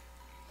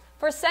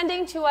 for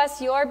sending to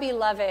us your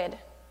beloved,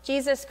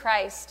 Jesus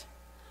Christ,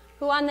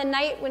 who on the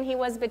night when he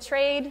was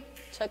betrayed,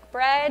 took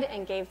bread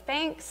and gave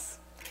thanks,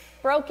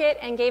 broke it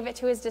and gave it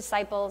to his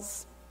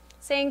disciples,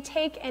 saying,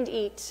 "Take and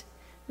eat.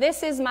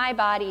 This is my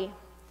body,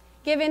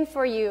 given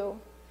for you.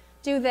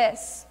 Do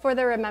this for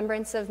the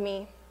remembrance of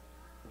me."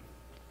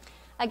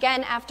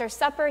 Again, after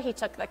supper, he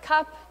took the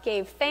cup,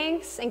 gave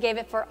thanks, and gave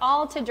it for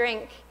all to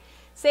drink,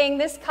 saying,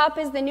 "This cup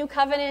is the new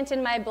covenant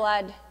in my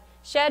blood,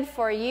 shed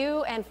for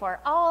you and for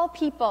all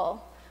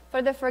people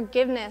for the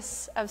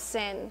forgiveness of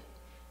sin.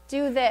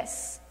 Do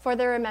this for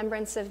the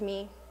remembrance of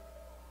me."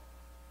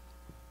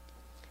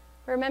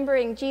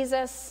 Remembering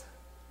Jesus,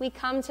 we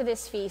come to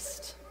this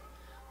feast.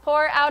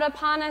 Pour out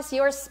upon us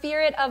your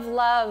spirit of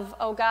love,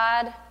 O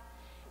God,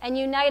 and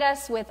unite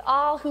us with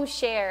all who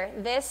share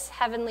this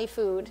heavenly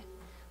food,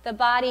 the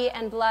body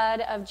and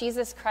blood of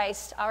Jesus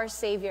Christ, our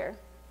Savior,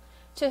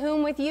 to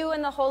whom with you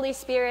and the Holy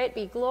Spirit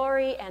be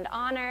glory and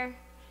honor,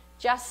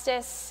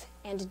 justice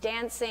and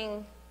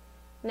dancing,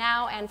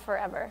 now and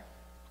forever.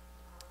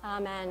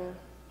 Amen.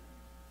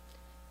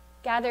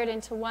 Gathered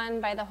into one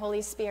by the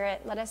Holy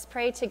Spirit, let us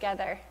pray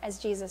together as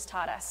Jesus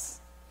taught us.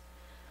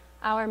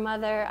 Our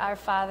Mother, our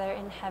Father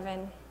in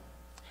heaven,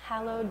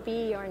 hallowed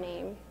be your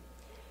name.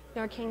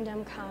 Your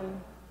kingdom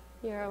come,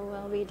 your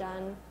will be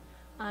done,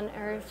 on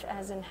earth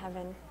as in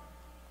heaven.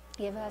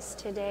 Give us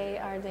today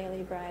our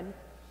daily bread.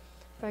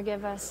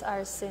 Forgive us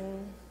our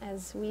sin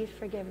as we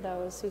forgive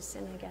those who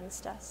sin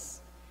against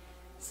us.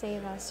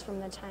 Save us from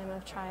the time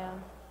of trial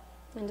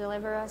and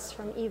deliver us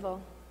from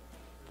evil.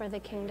 For the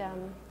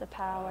kingdom, the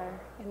power,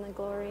 and the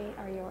glory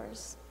are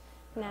yours,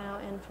 now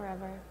and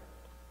forever.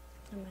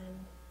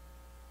 Amen.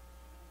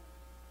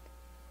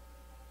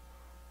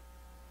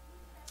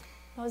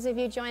 Those of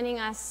you joining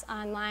us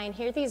online,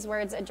 hear these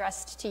words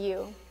addressed to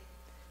you.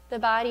 The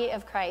body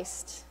of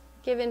Christ,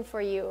 given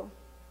for you.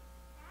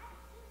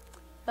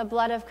 The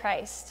blood of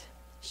Christ,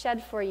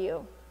 shed for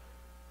you.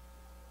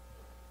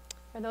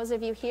 For those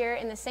of you here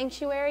in the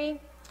sanctuary,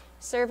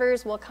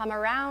 servers will come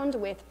around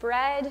with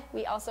bread.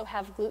 We also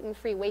have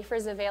gluten-free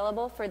wafers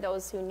available for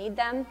those who need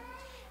them.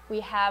 We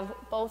have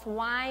both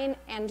wine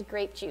and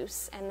grape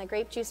juice, and the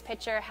grape juice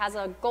pitcher has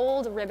a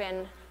gold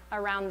ribbon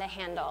around the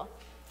handle.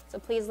 So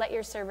please let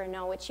your server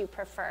know which you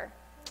prefer.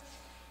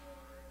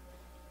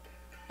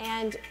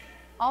 And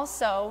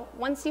also,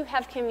 once you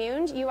have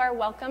communed, you are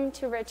welcome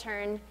to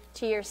return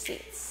to your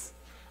seats.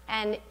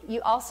 And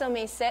you also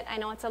may sit. I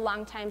know it's a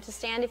long time to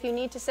stand. If you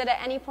need to sit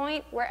at any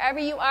point, wherever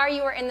you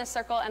are in the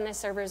circle, and the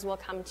servers will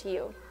come to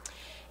you.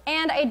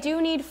 And I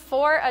do need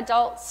 4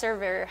 adult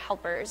server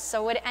helpers.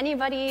 So would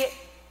anybody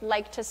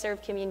like to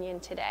serve communion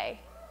today?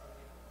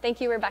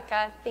 Thank you,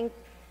 Rebecca.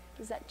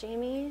 Is that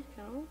Jamie?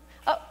 No?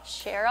 Oh,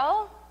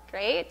 Cheryl.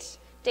 Great.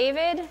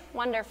 David,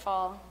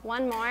 wonderful.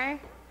 One more.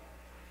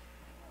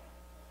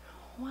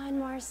 One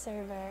more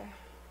server.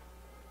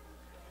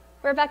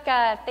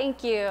 Rebecca,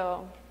 thank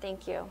you.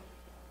 Thank you.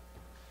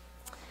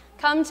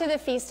 Come to the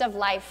feast of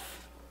life.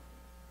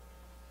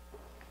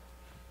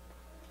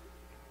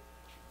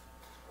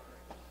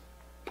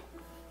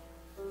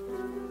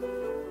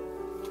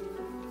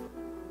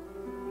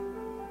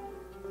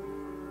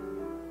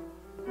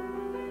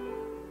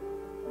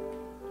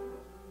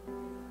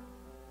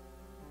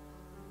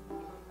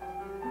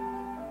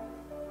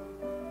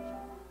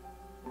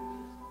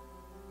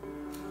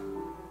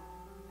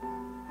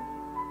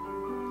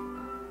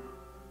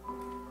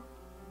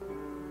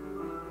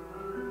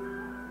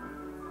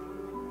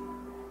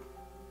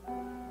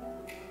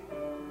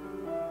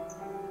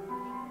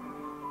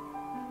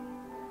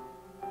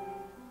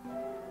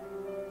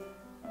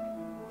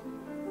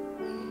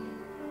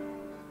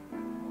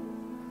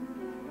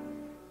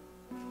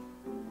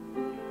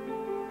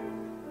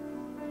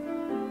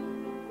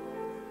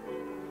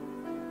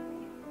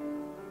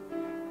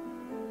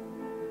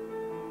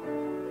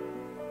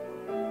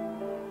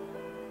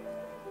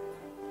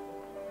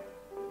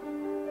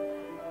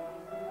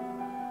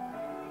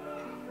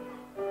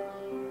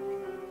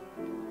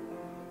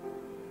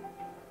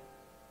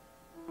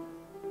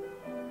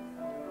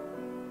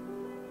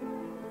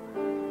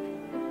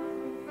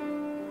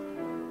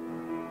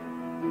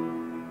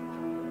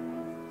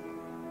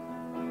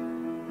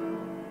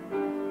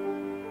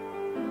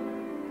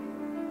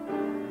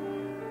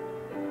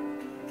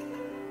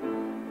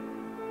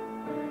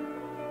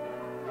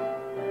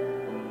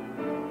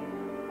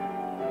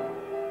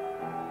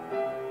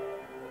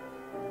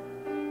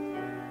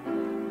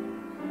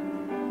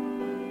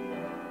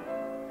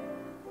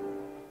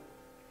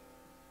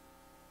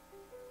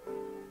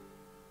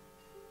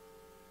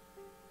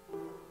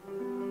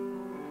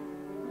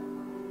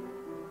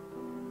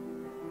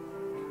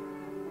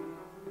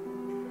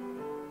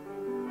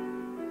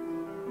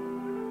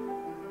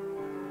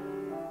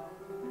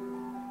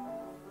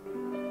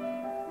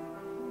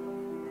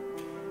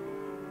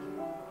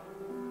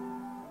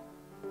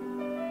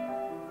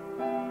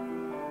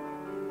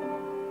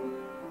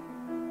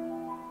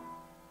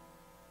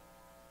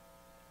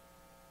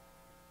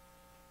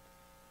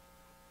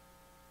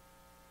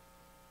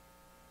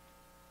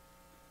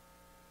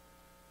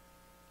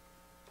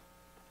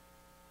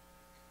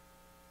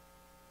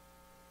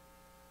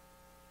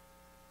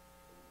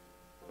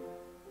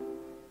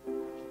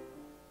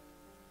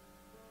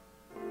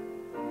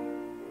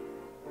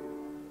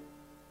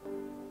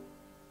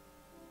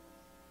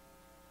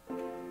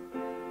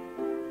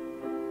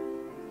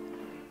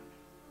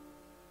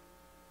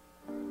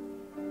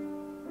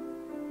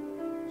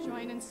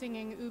 join in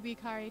singing Ubi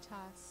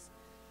Caritas.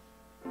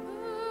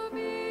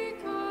 Ubi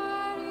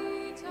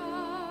caritas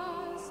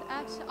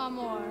Et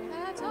amor.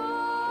 et amor.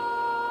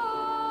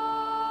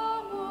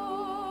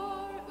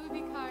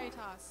 Ubi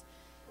Caritas.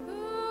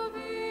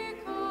 Ubi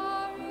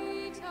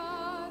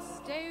caritas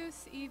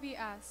Deus ibi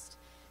est.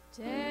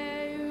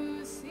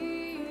 Deus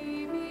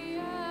ibi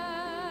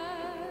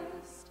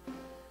est.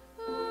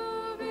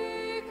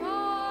 Ubi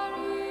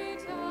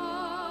caritas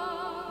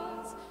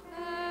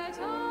et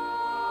amor.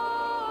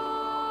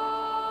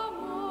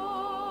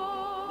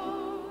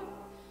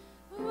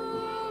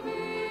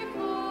 Ubi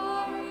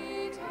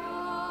caritas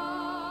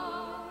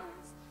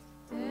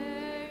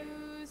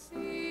Deus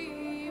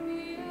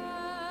ibi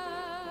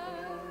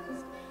est.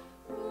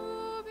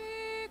 Ubi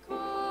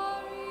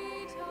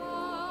caritas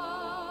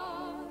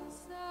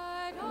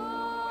et amor.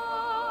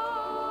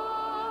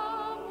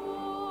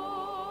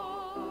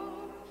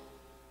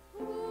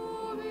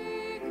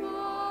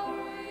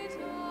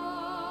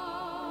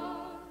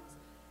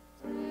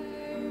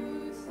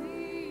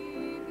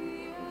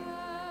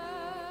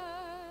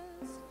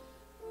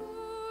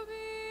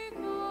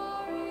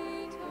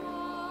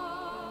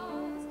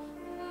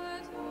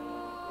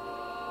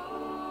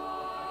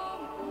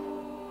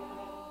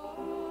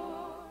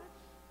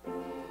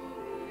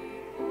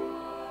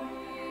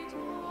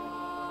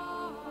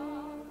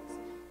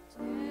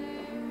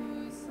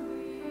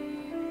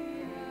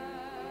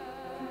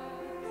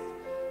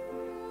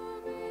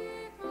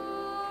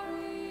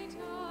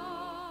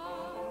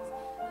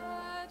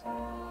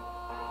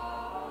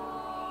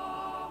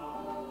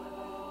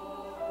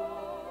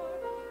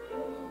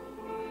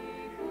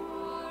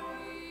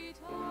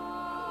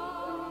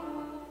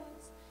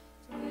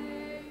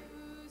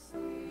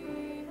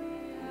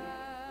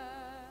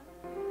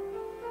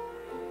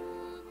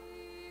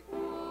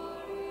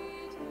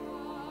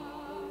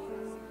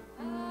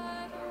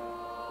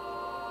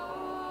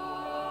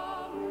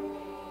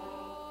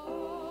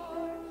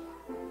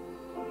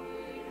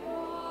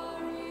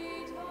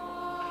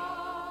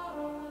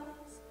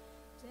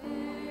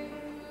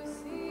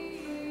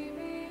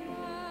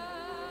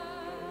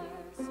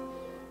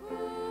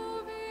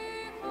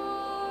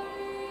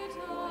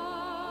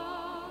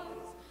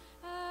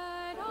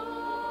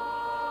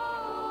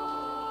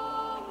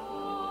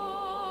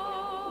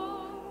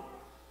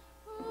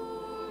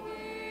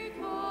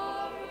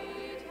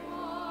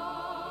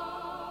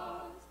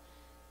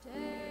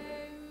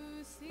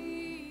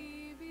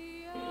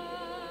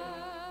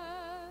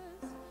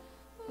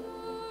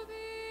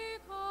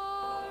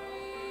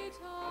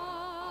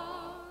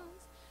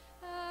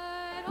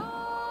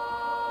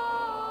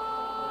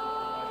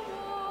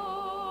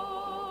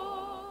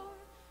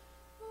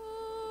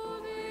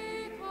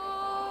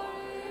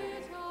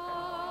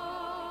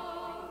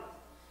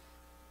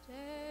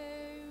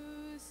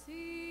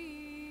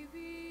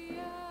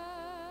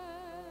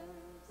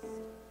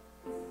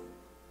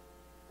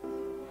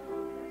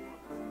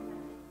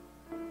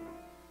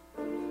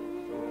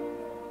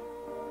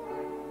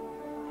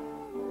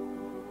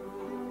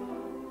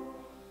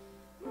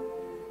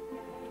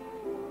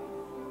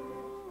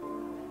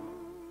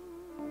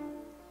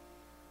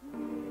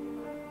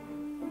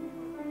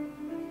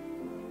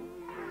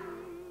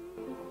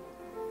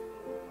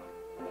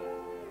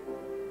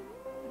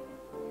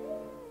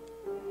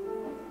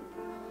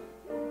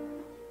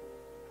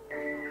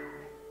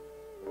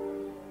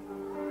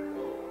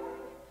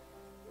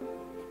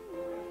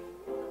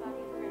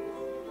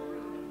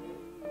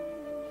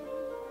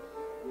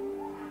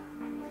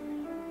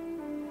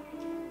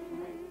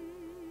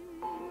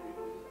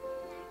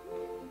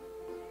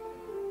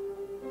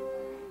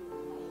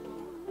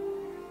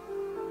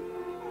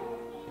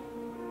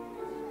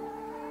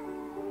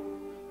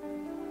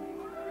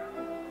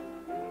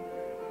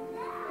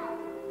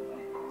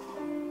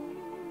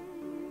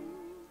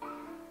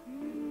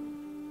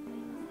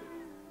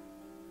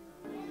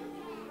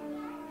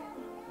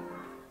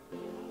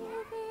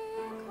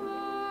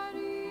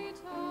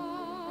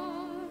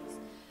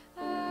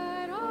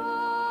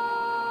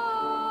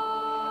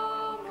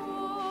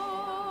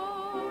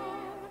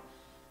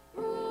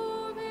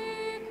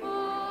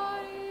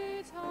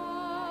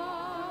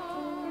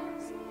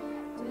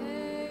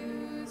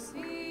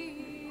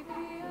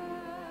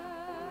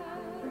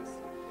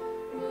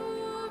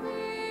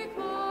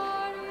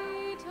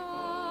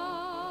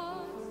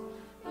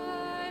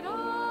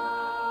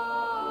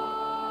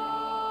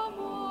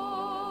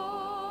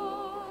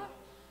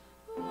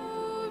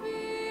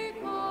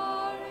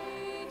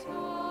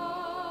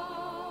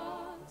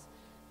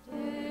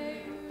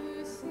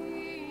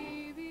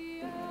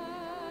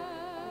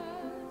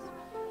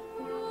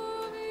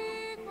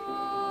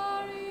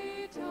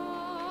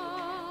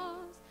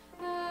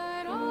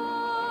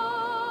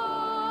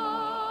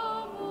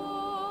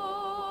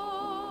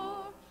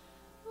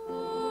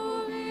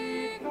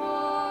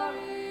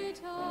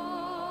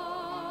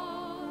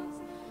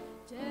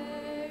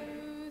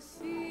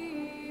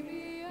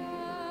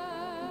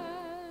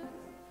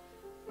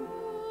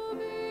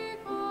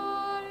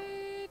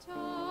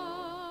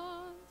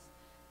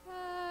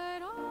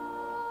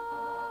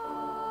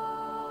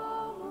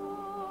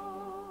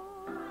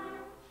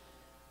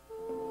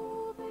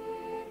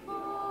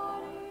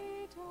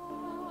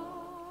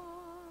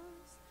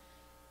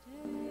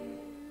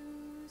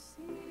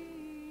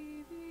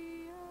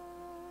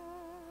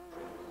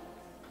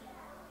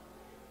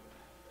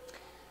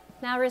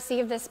 Now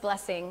receive this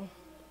blessing.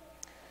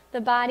 The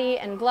body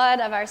and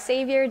blood of our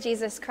Savior,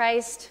 Jesus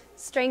Christ,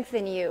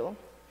 strengthen you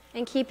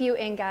and keep you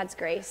in God's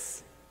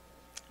grace.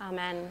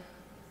 Amen.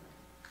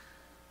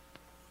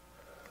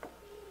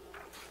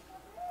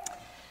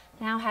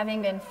 Now,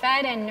 having been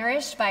fed and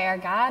nourished by our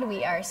God,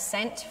 we are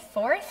sent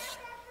forth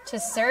to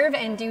serve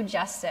and do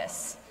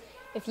justice.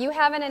 If you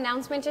have an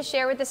announcement to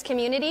share with this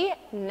community,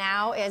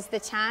 now is the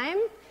time.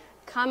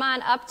 Come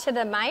on up to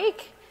the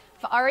mic.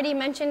 I've already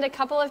mentioned a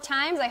couple of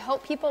times, I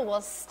hope people will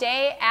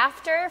stay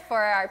after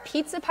for our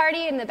pizza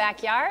party in the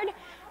backyard,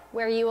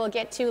 where you will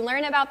get to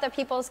learn about the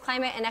People's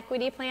Climate and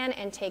Equity Plan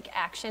and take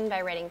action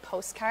by writing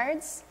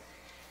postcards.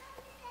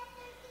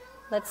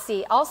 Let's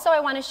see. Also, I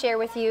want to share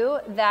with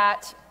you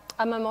that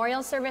a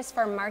memorial service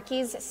for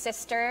Marky's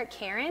sister,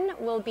 Karen,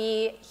 will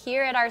be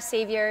here at Our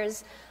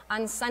Savior's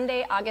on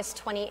Sunday, August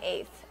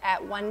 28th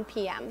at 1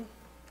 p.m.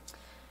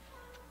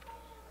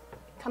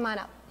 Come on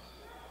up.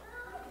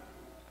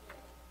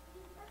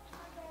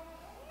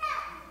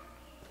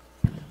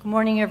 Good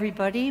morning,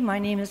 everybody. My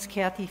name is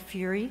Kathy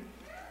Fury,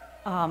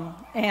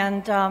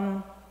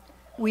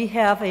 we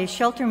have a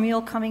shelter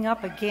meal coming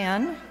up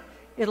again.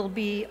 It'll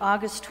be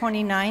August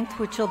 29th,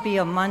 which will be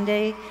a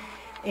Monday,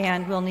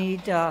 and we'll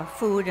need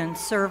food and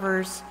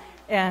servers.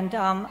 And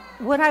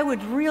what I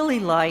would really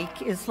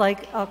like is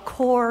like a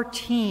core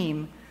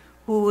team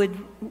who would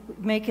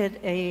make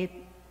it a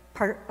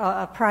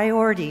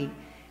priority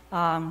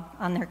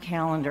on their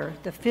calendar.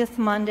 The 5th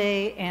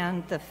Monday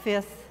and the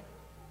 5th,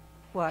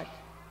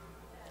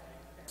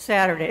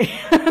 Saturday,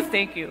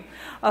 thank you,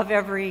 of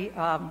every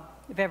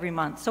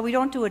month. So we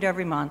don't do it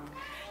every month.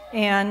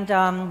 And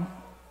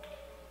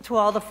to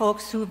all the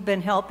folks who've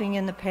been helping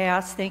in the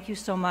past, thank you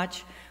so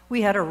much.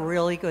 We had a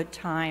really good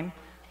time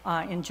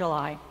in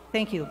July.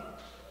 Thank you.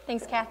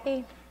 Thanks,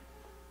 Kathy.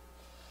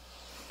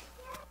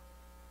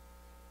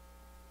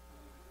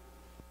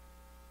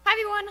 Hi,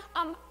 everyone.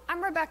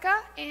 I'm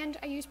Rebecca, and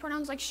I use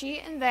pronouns like she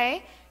and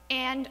they,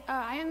 and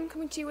I am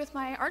coming to you with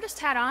my artist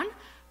hat on.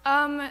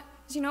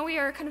 As you know, we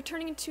are kind of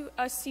turning into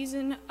a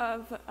season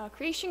of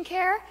creation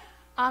care,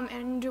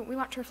 and we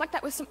want to reflect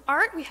that with some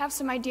art. We have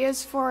some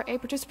ideas for a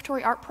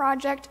participatory art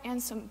project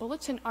and some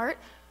bulletin art.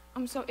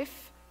 So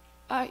if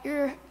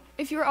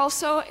you're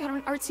also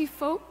an artsy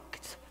folk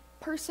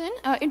person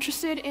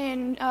interested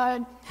in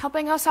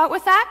helping us out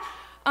with that,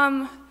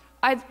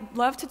 I'd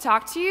love to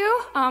talk to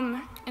you,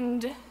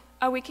 and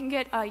we can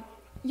get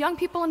young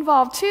people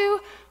involved too.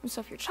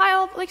 So if your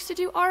child likes to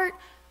do art,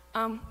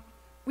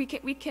 we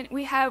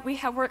have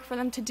work for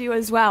them to do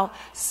as well.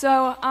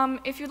 So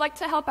if you'd like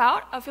to help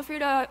out, feel free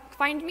to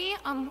find me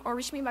or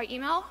reach me by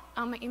email.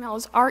 My email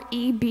is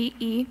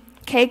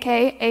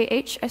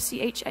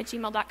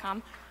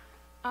rebekkahsch@gmail.com.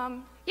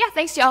 Yeah,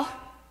 thanks, y'all.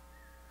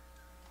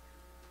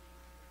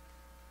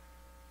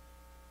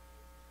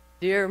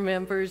 Dear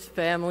members,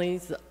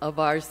 families of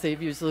Our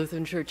Savior's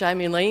Lutheran Church,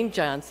 I'm Elaine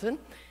Johnson,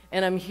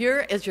 and I'm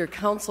here as your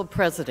council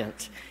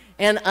president,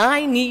 and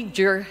I need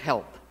your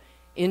help.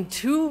 In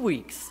 2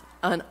 weeks,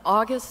 on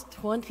August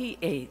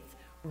 28th,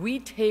 we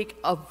take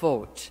a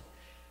vote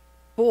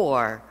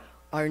for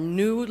our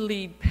new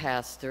lead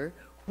pastor,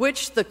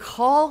 which the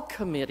call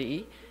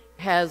committee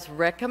has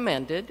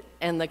recommended,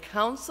 and the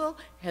council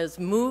has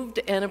moved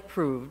and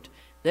approved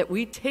that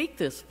we take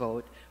this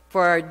vote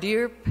for our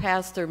dear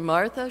Pastor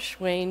Martha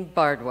Schwain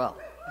Bardwell.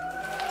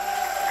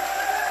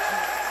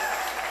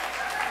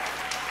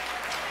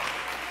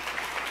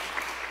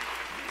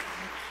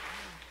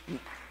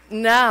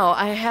 Now,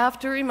 I have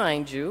to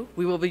remind you,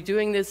 we will be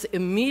doing this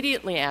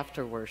immediately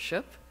after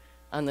worship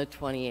on the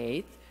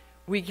 28th.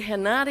 We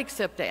cannot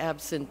accept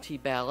absentee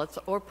ballots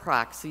or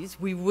proxies.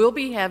 We will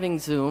be having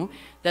Zoom.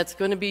 That's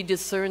going to be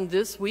discerned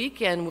this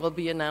week and will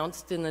be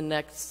announced in the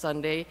next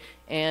Sunday,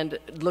 and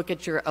look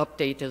at your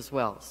update as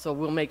well. So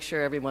we'll make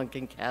sure everyone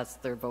can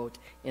cast their vote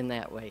in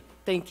that way.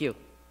 Thank you.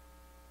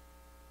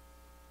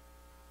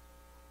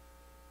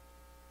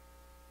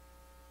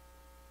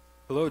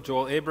 Hello,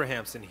 Joel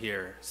Abrahamson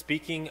here.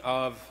 Speaking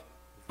of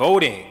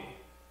voting,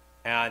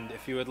 and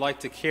if you would like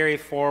to carry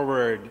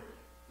forward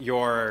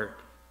your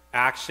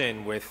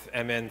action with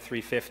MN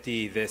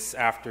 350 this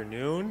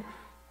afternoon,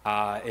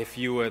 if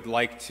you would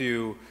like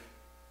to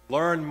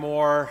learn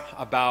more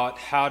about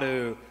how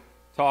to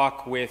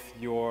talk with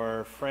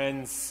your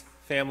friends,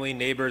 family,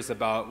 neighbors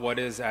about what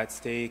is at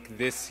stake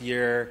this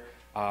year,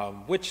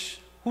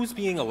 who's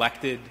being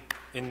elected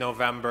in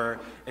November,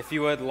 if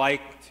you would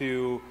like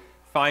to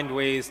find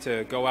ways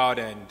to go out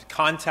and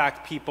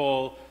contact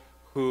people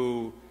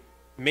who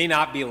may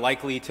not be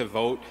likely to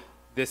vote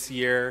this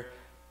year,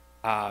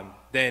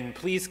 then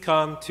please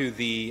come to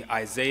the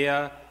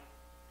Isaiah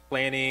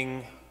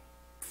Planning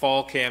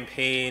Fall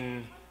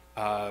Campaign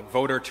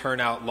voter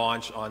turnout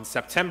launch on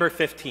September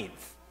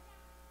 15th.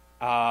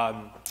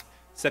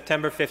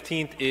 September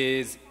 15th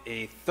is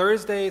a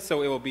Thursday,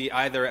 so it will be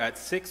either at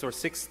 6 or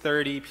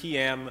 6:30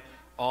 p.m.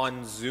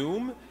 on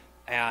Zoom,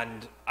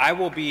 and I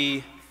will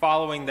be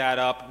following that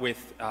up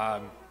with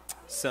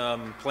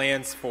some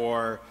plans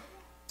for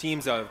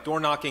teams of door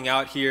knocking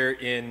out here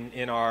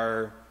in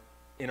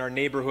in our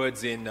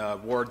neighborhoods in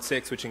Ward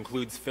 6, which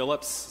includes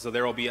Phillips. So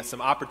there will be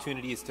some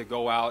opportunities to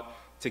go out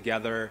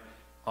together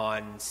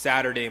on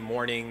Saturday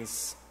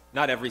mornings,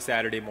 not every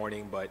Saturday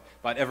morning, but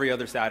about every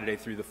other Saturday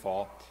through the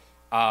fall.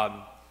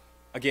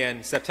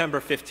 Again,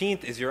 September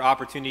 15th is your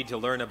opportunity to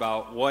learn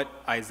about what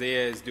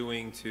Isaiah is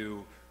doing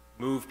to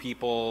move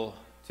people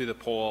to the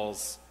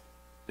polls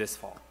this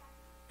fall.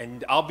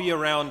 And I'll be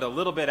around a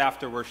little bit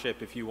after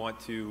worship if you want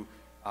to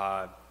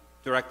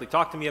directly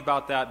talk to me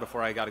about that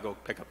before I got to go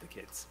pick up the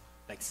kids.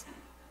 Thanks.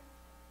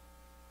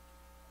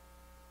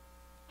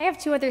 I have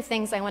two other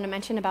things I want to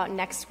mention about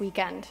next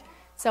weekend.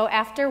 So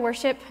after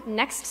worship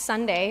next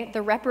Sunday,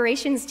 the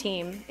reparations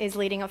team is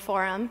leading a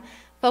forum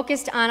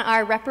focused on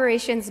our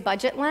reparations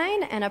budget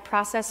line and a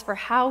process for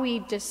how we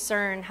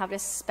discern how to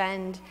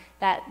spend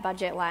that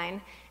budget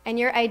line. And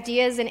your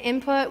ideas and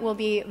input will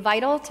be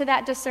vital to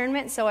that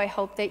discernment, so I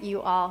hope that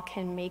you all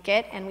can make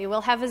it, and we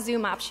will have a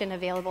Zoom option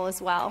available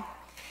as well.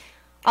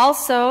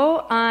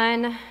 Also,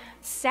 on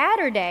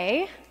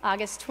Saturday,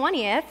 August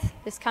 20th,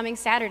 this coming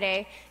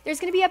Saturday, there's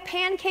going to be a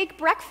pancake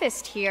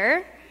breakfast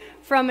here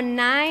from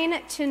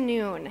 9 to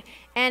noon.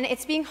 And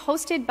it's being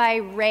hosted by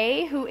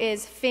Ray, who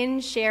is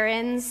Finn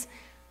Sharon's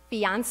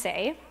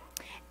fiance.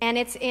 And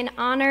it's in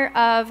honor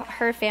of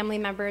her family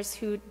members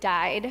who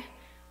died,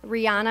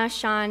 Rihanna,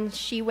 Sean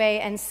Shiwei,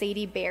 and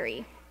Sadie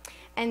Berry.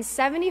 And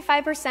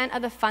 75%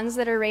 of the funds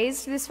that are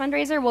raised through this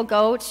fundraiser will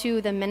go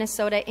to the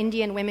Minnesota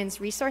Indian Women's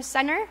Resource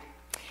Center,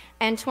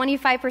 and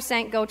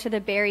 25% go to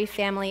the Berry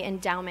Family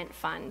Endowment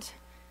Fund.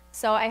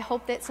 So I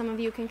hope that some of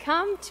you can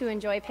come to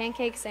enjoy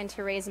pancakes and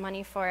to raise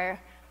money for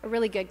a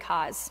really good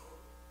cause.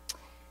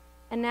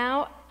 And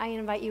now I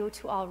invite you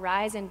to all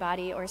rise in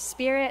body or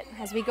spirit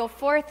as we go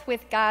forth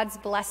with God's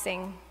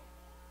blessing.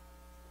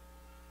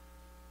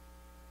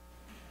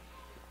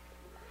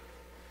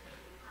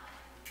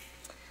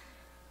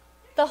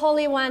 The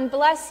Holy One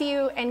bless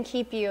you and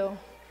keep you.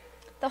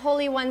 The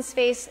Holy One's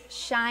face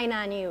shine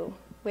on you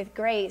with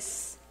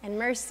grace and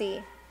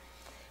mercy.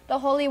 The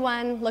Holy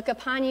One look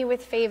upon you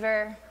with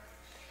favor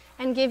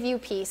and give you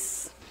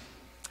peace.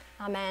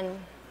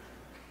 Amen.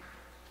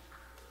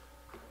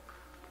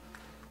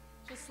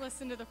 Just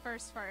listen to the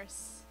first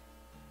verse.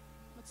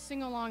 Let's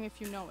sing along if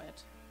you know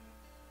it.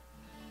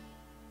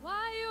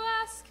 Why, you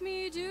ask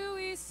me, do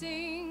we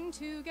sing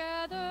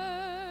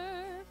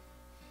together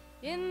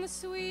in the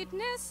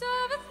sweetness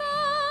of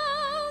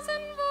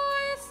 1,000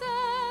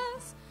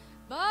 voices?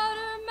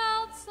 Butter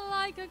melts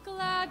like a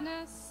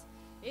gladness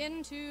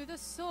into the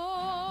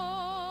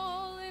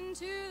soul,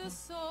 into the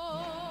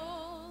soul.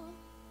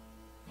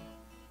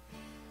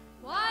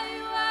 Why,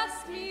 you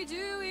ask me,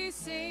 do we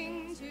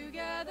sing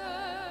together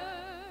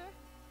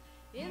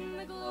in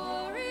the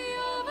glory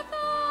of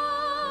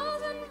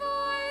 1,000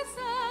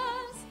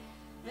 voices?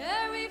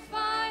 There we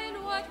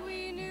find what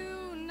we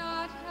knew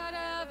not had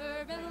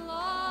ever been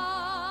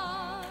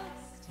lost.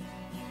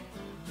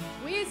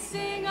 We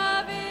sing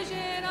a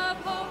vision of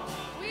hope,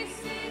 we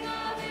sing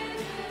a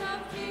vision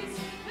of peace,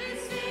 we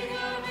sing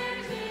a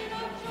vision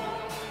of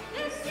joy.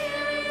 This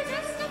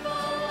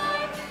irresistible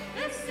light,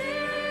 this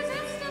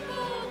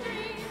irresistible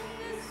dream,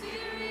 this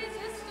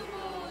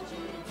irresistible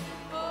dream.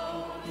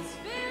 Oh, this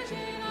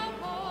vision of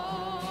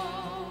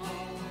hope.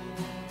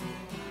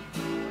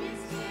 We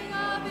sing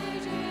a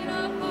vision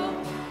of hope,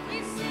 we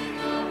sing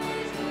a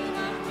vision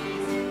of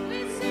peace, we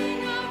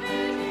sing a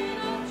vision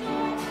of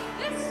joy.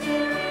 This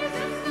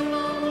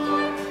irresistible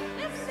light,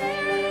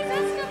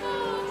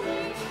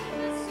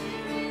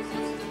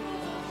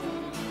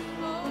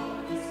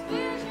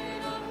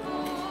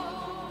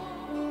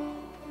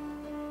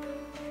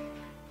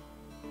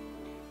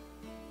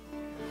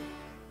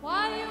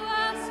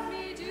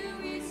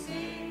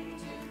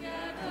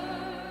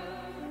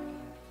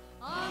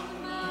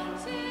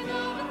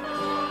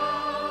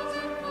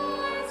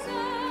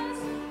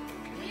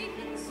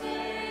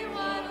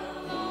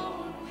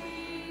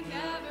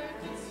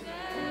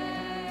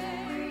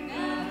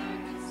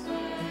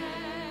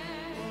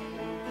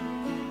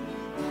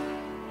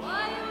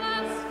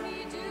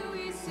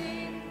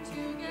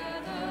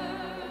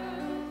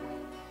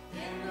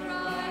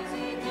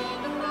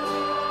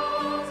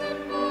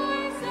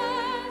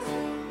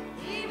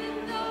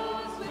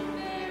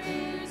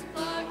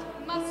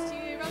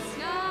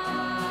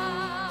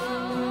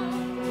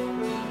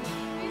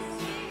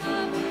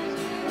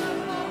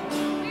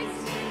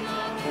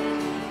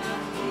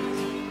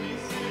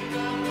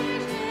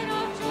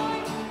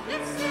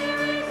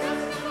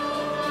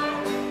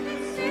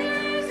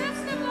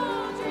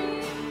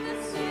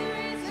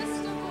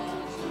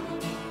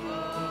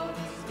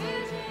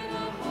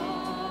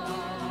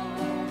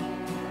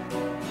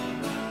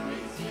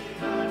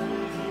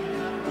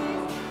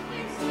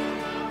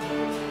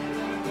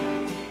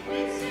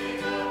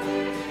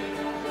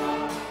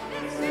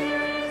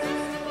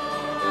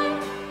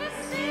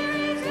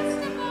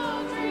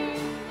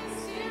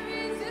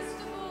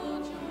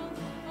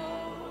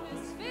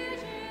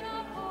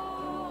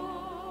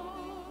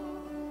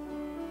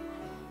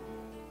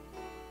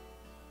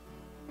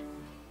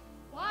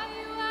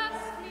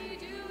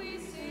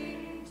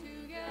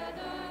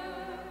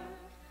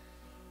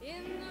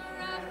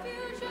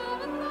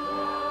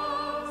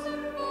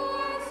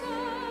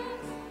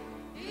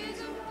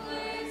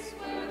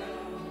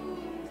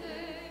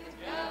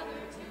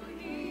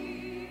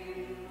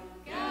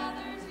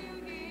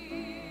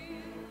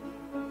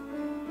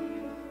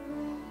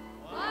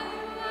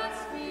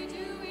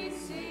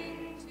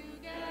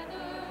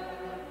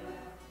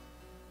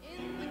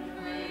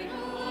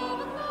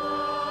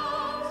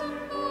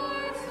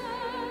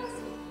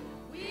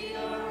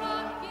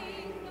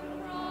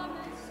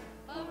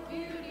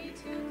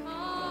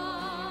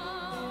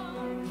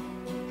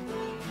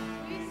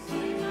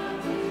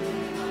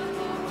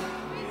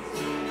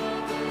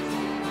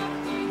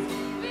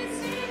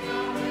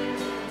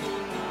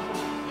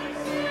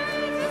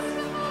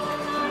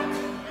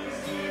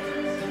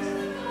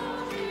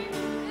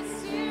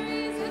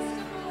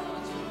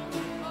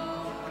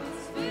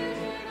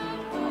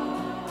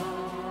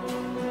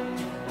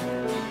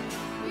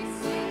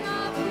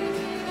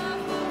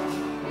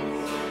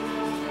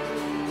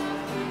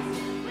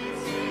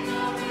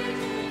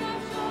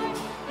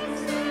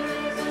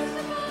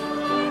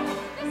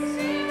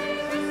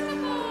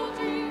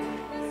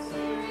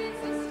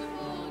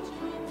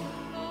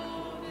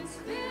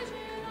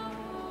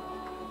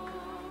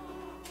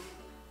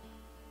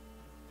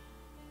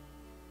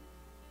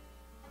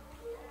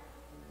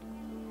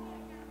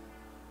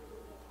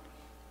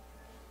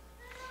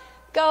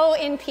 Go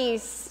in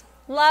peace.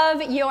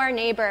 Love your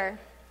neighbor.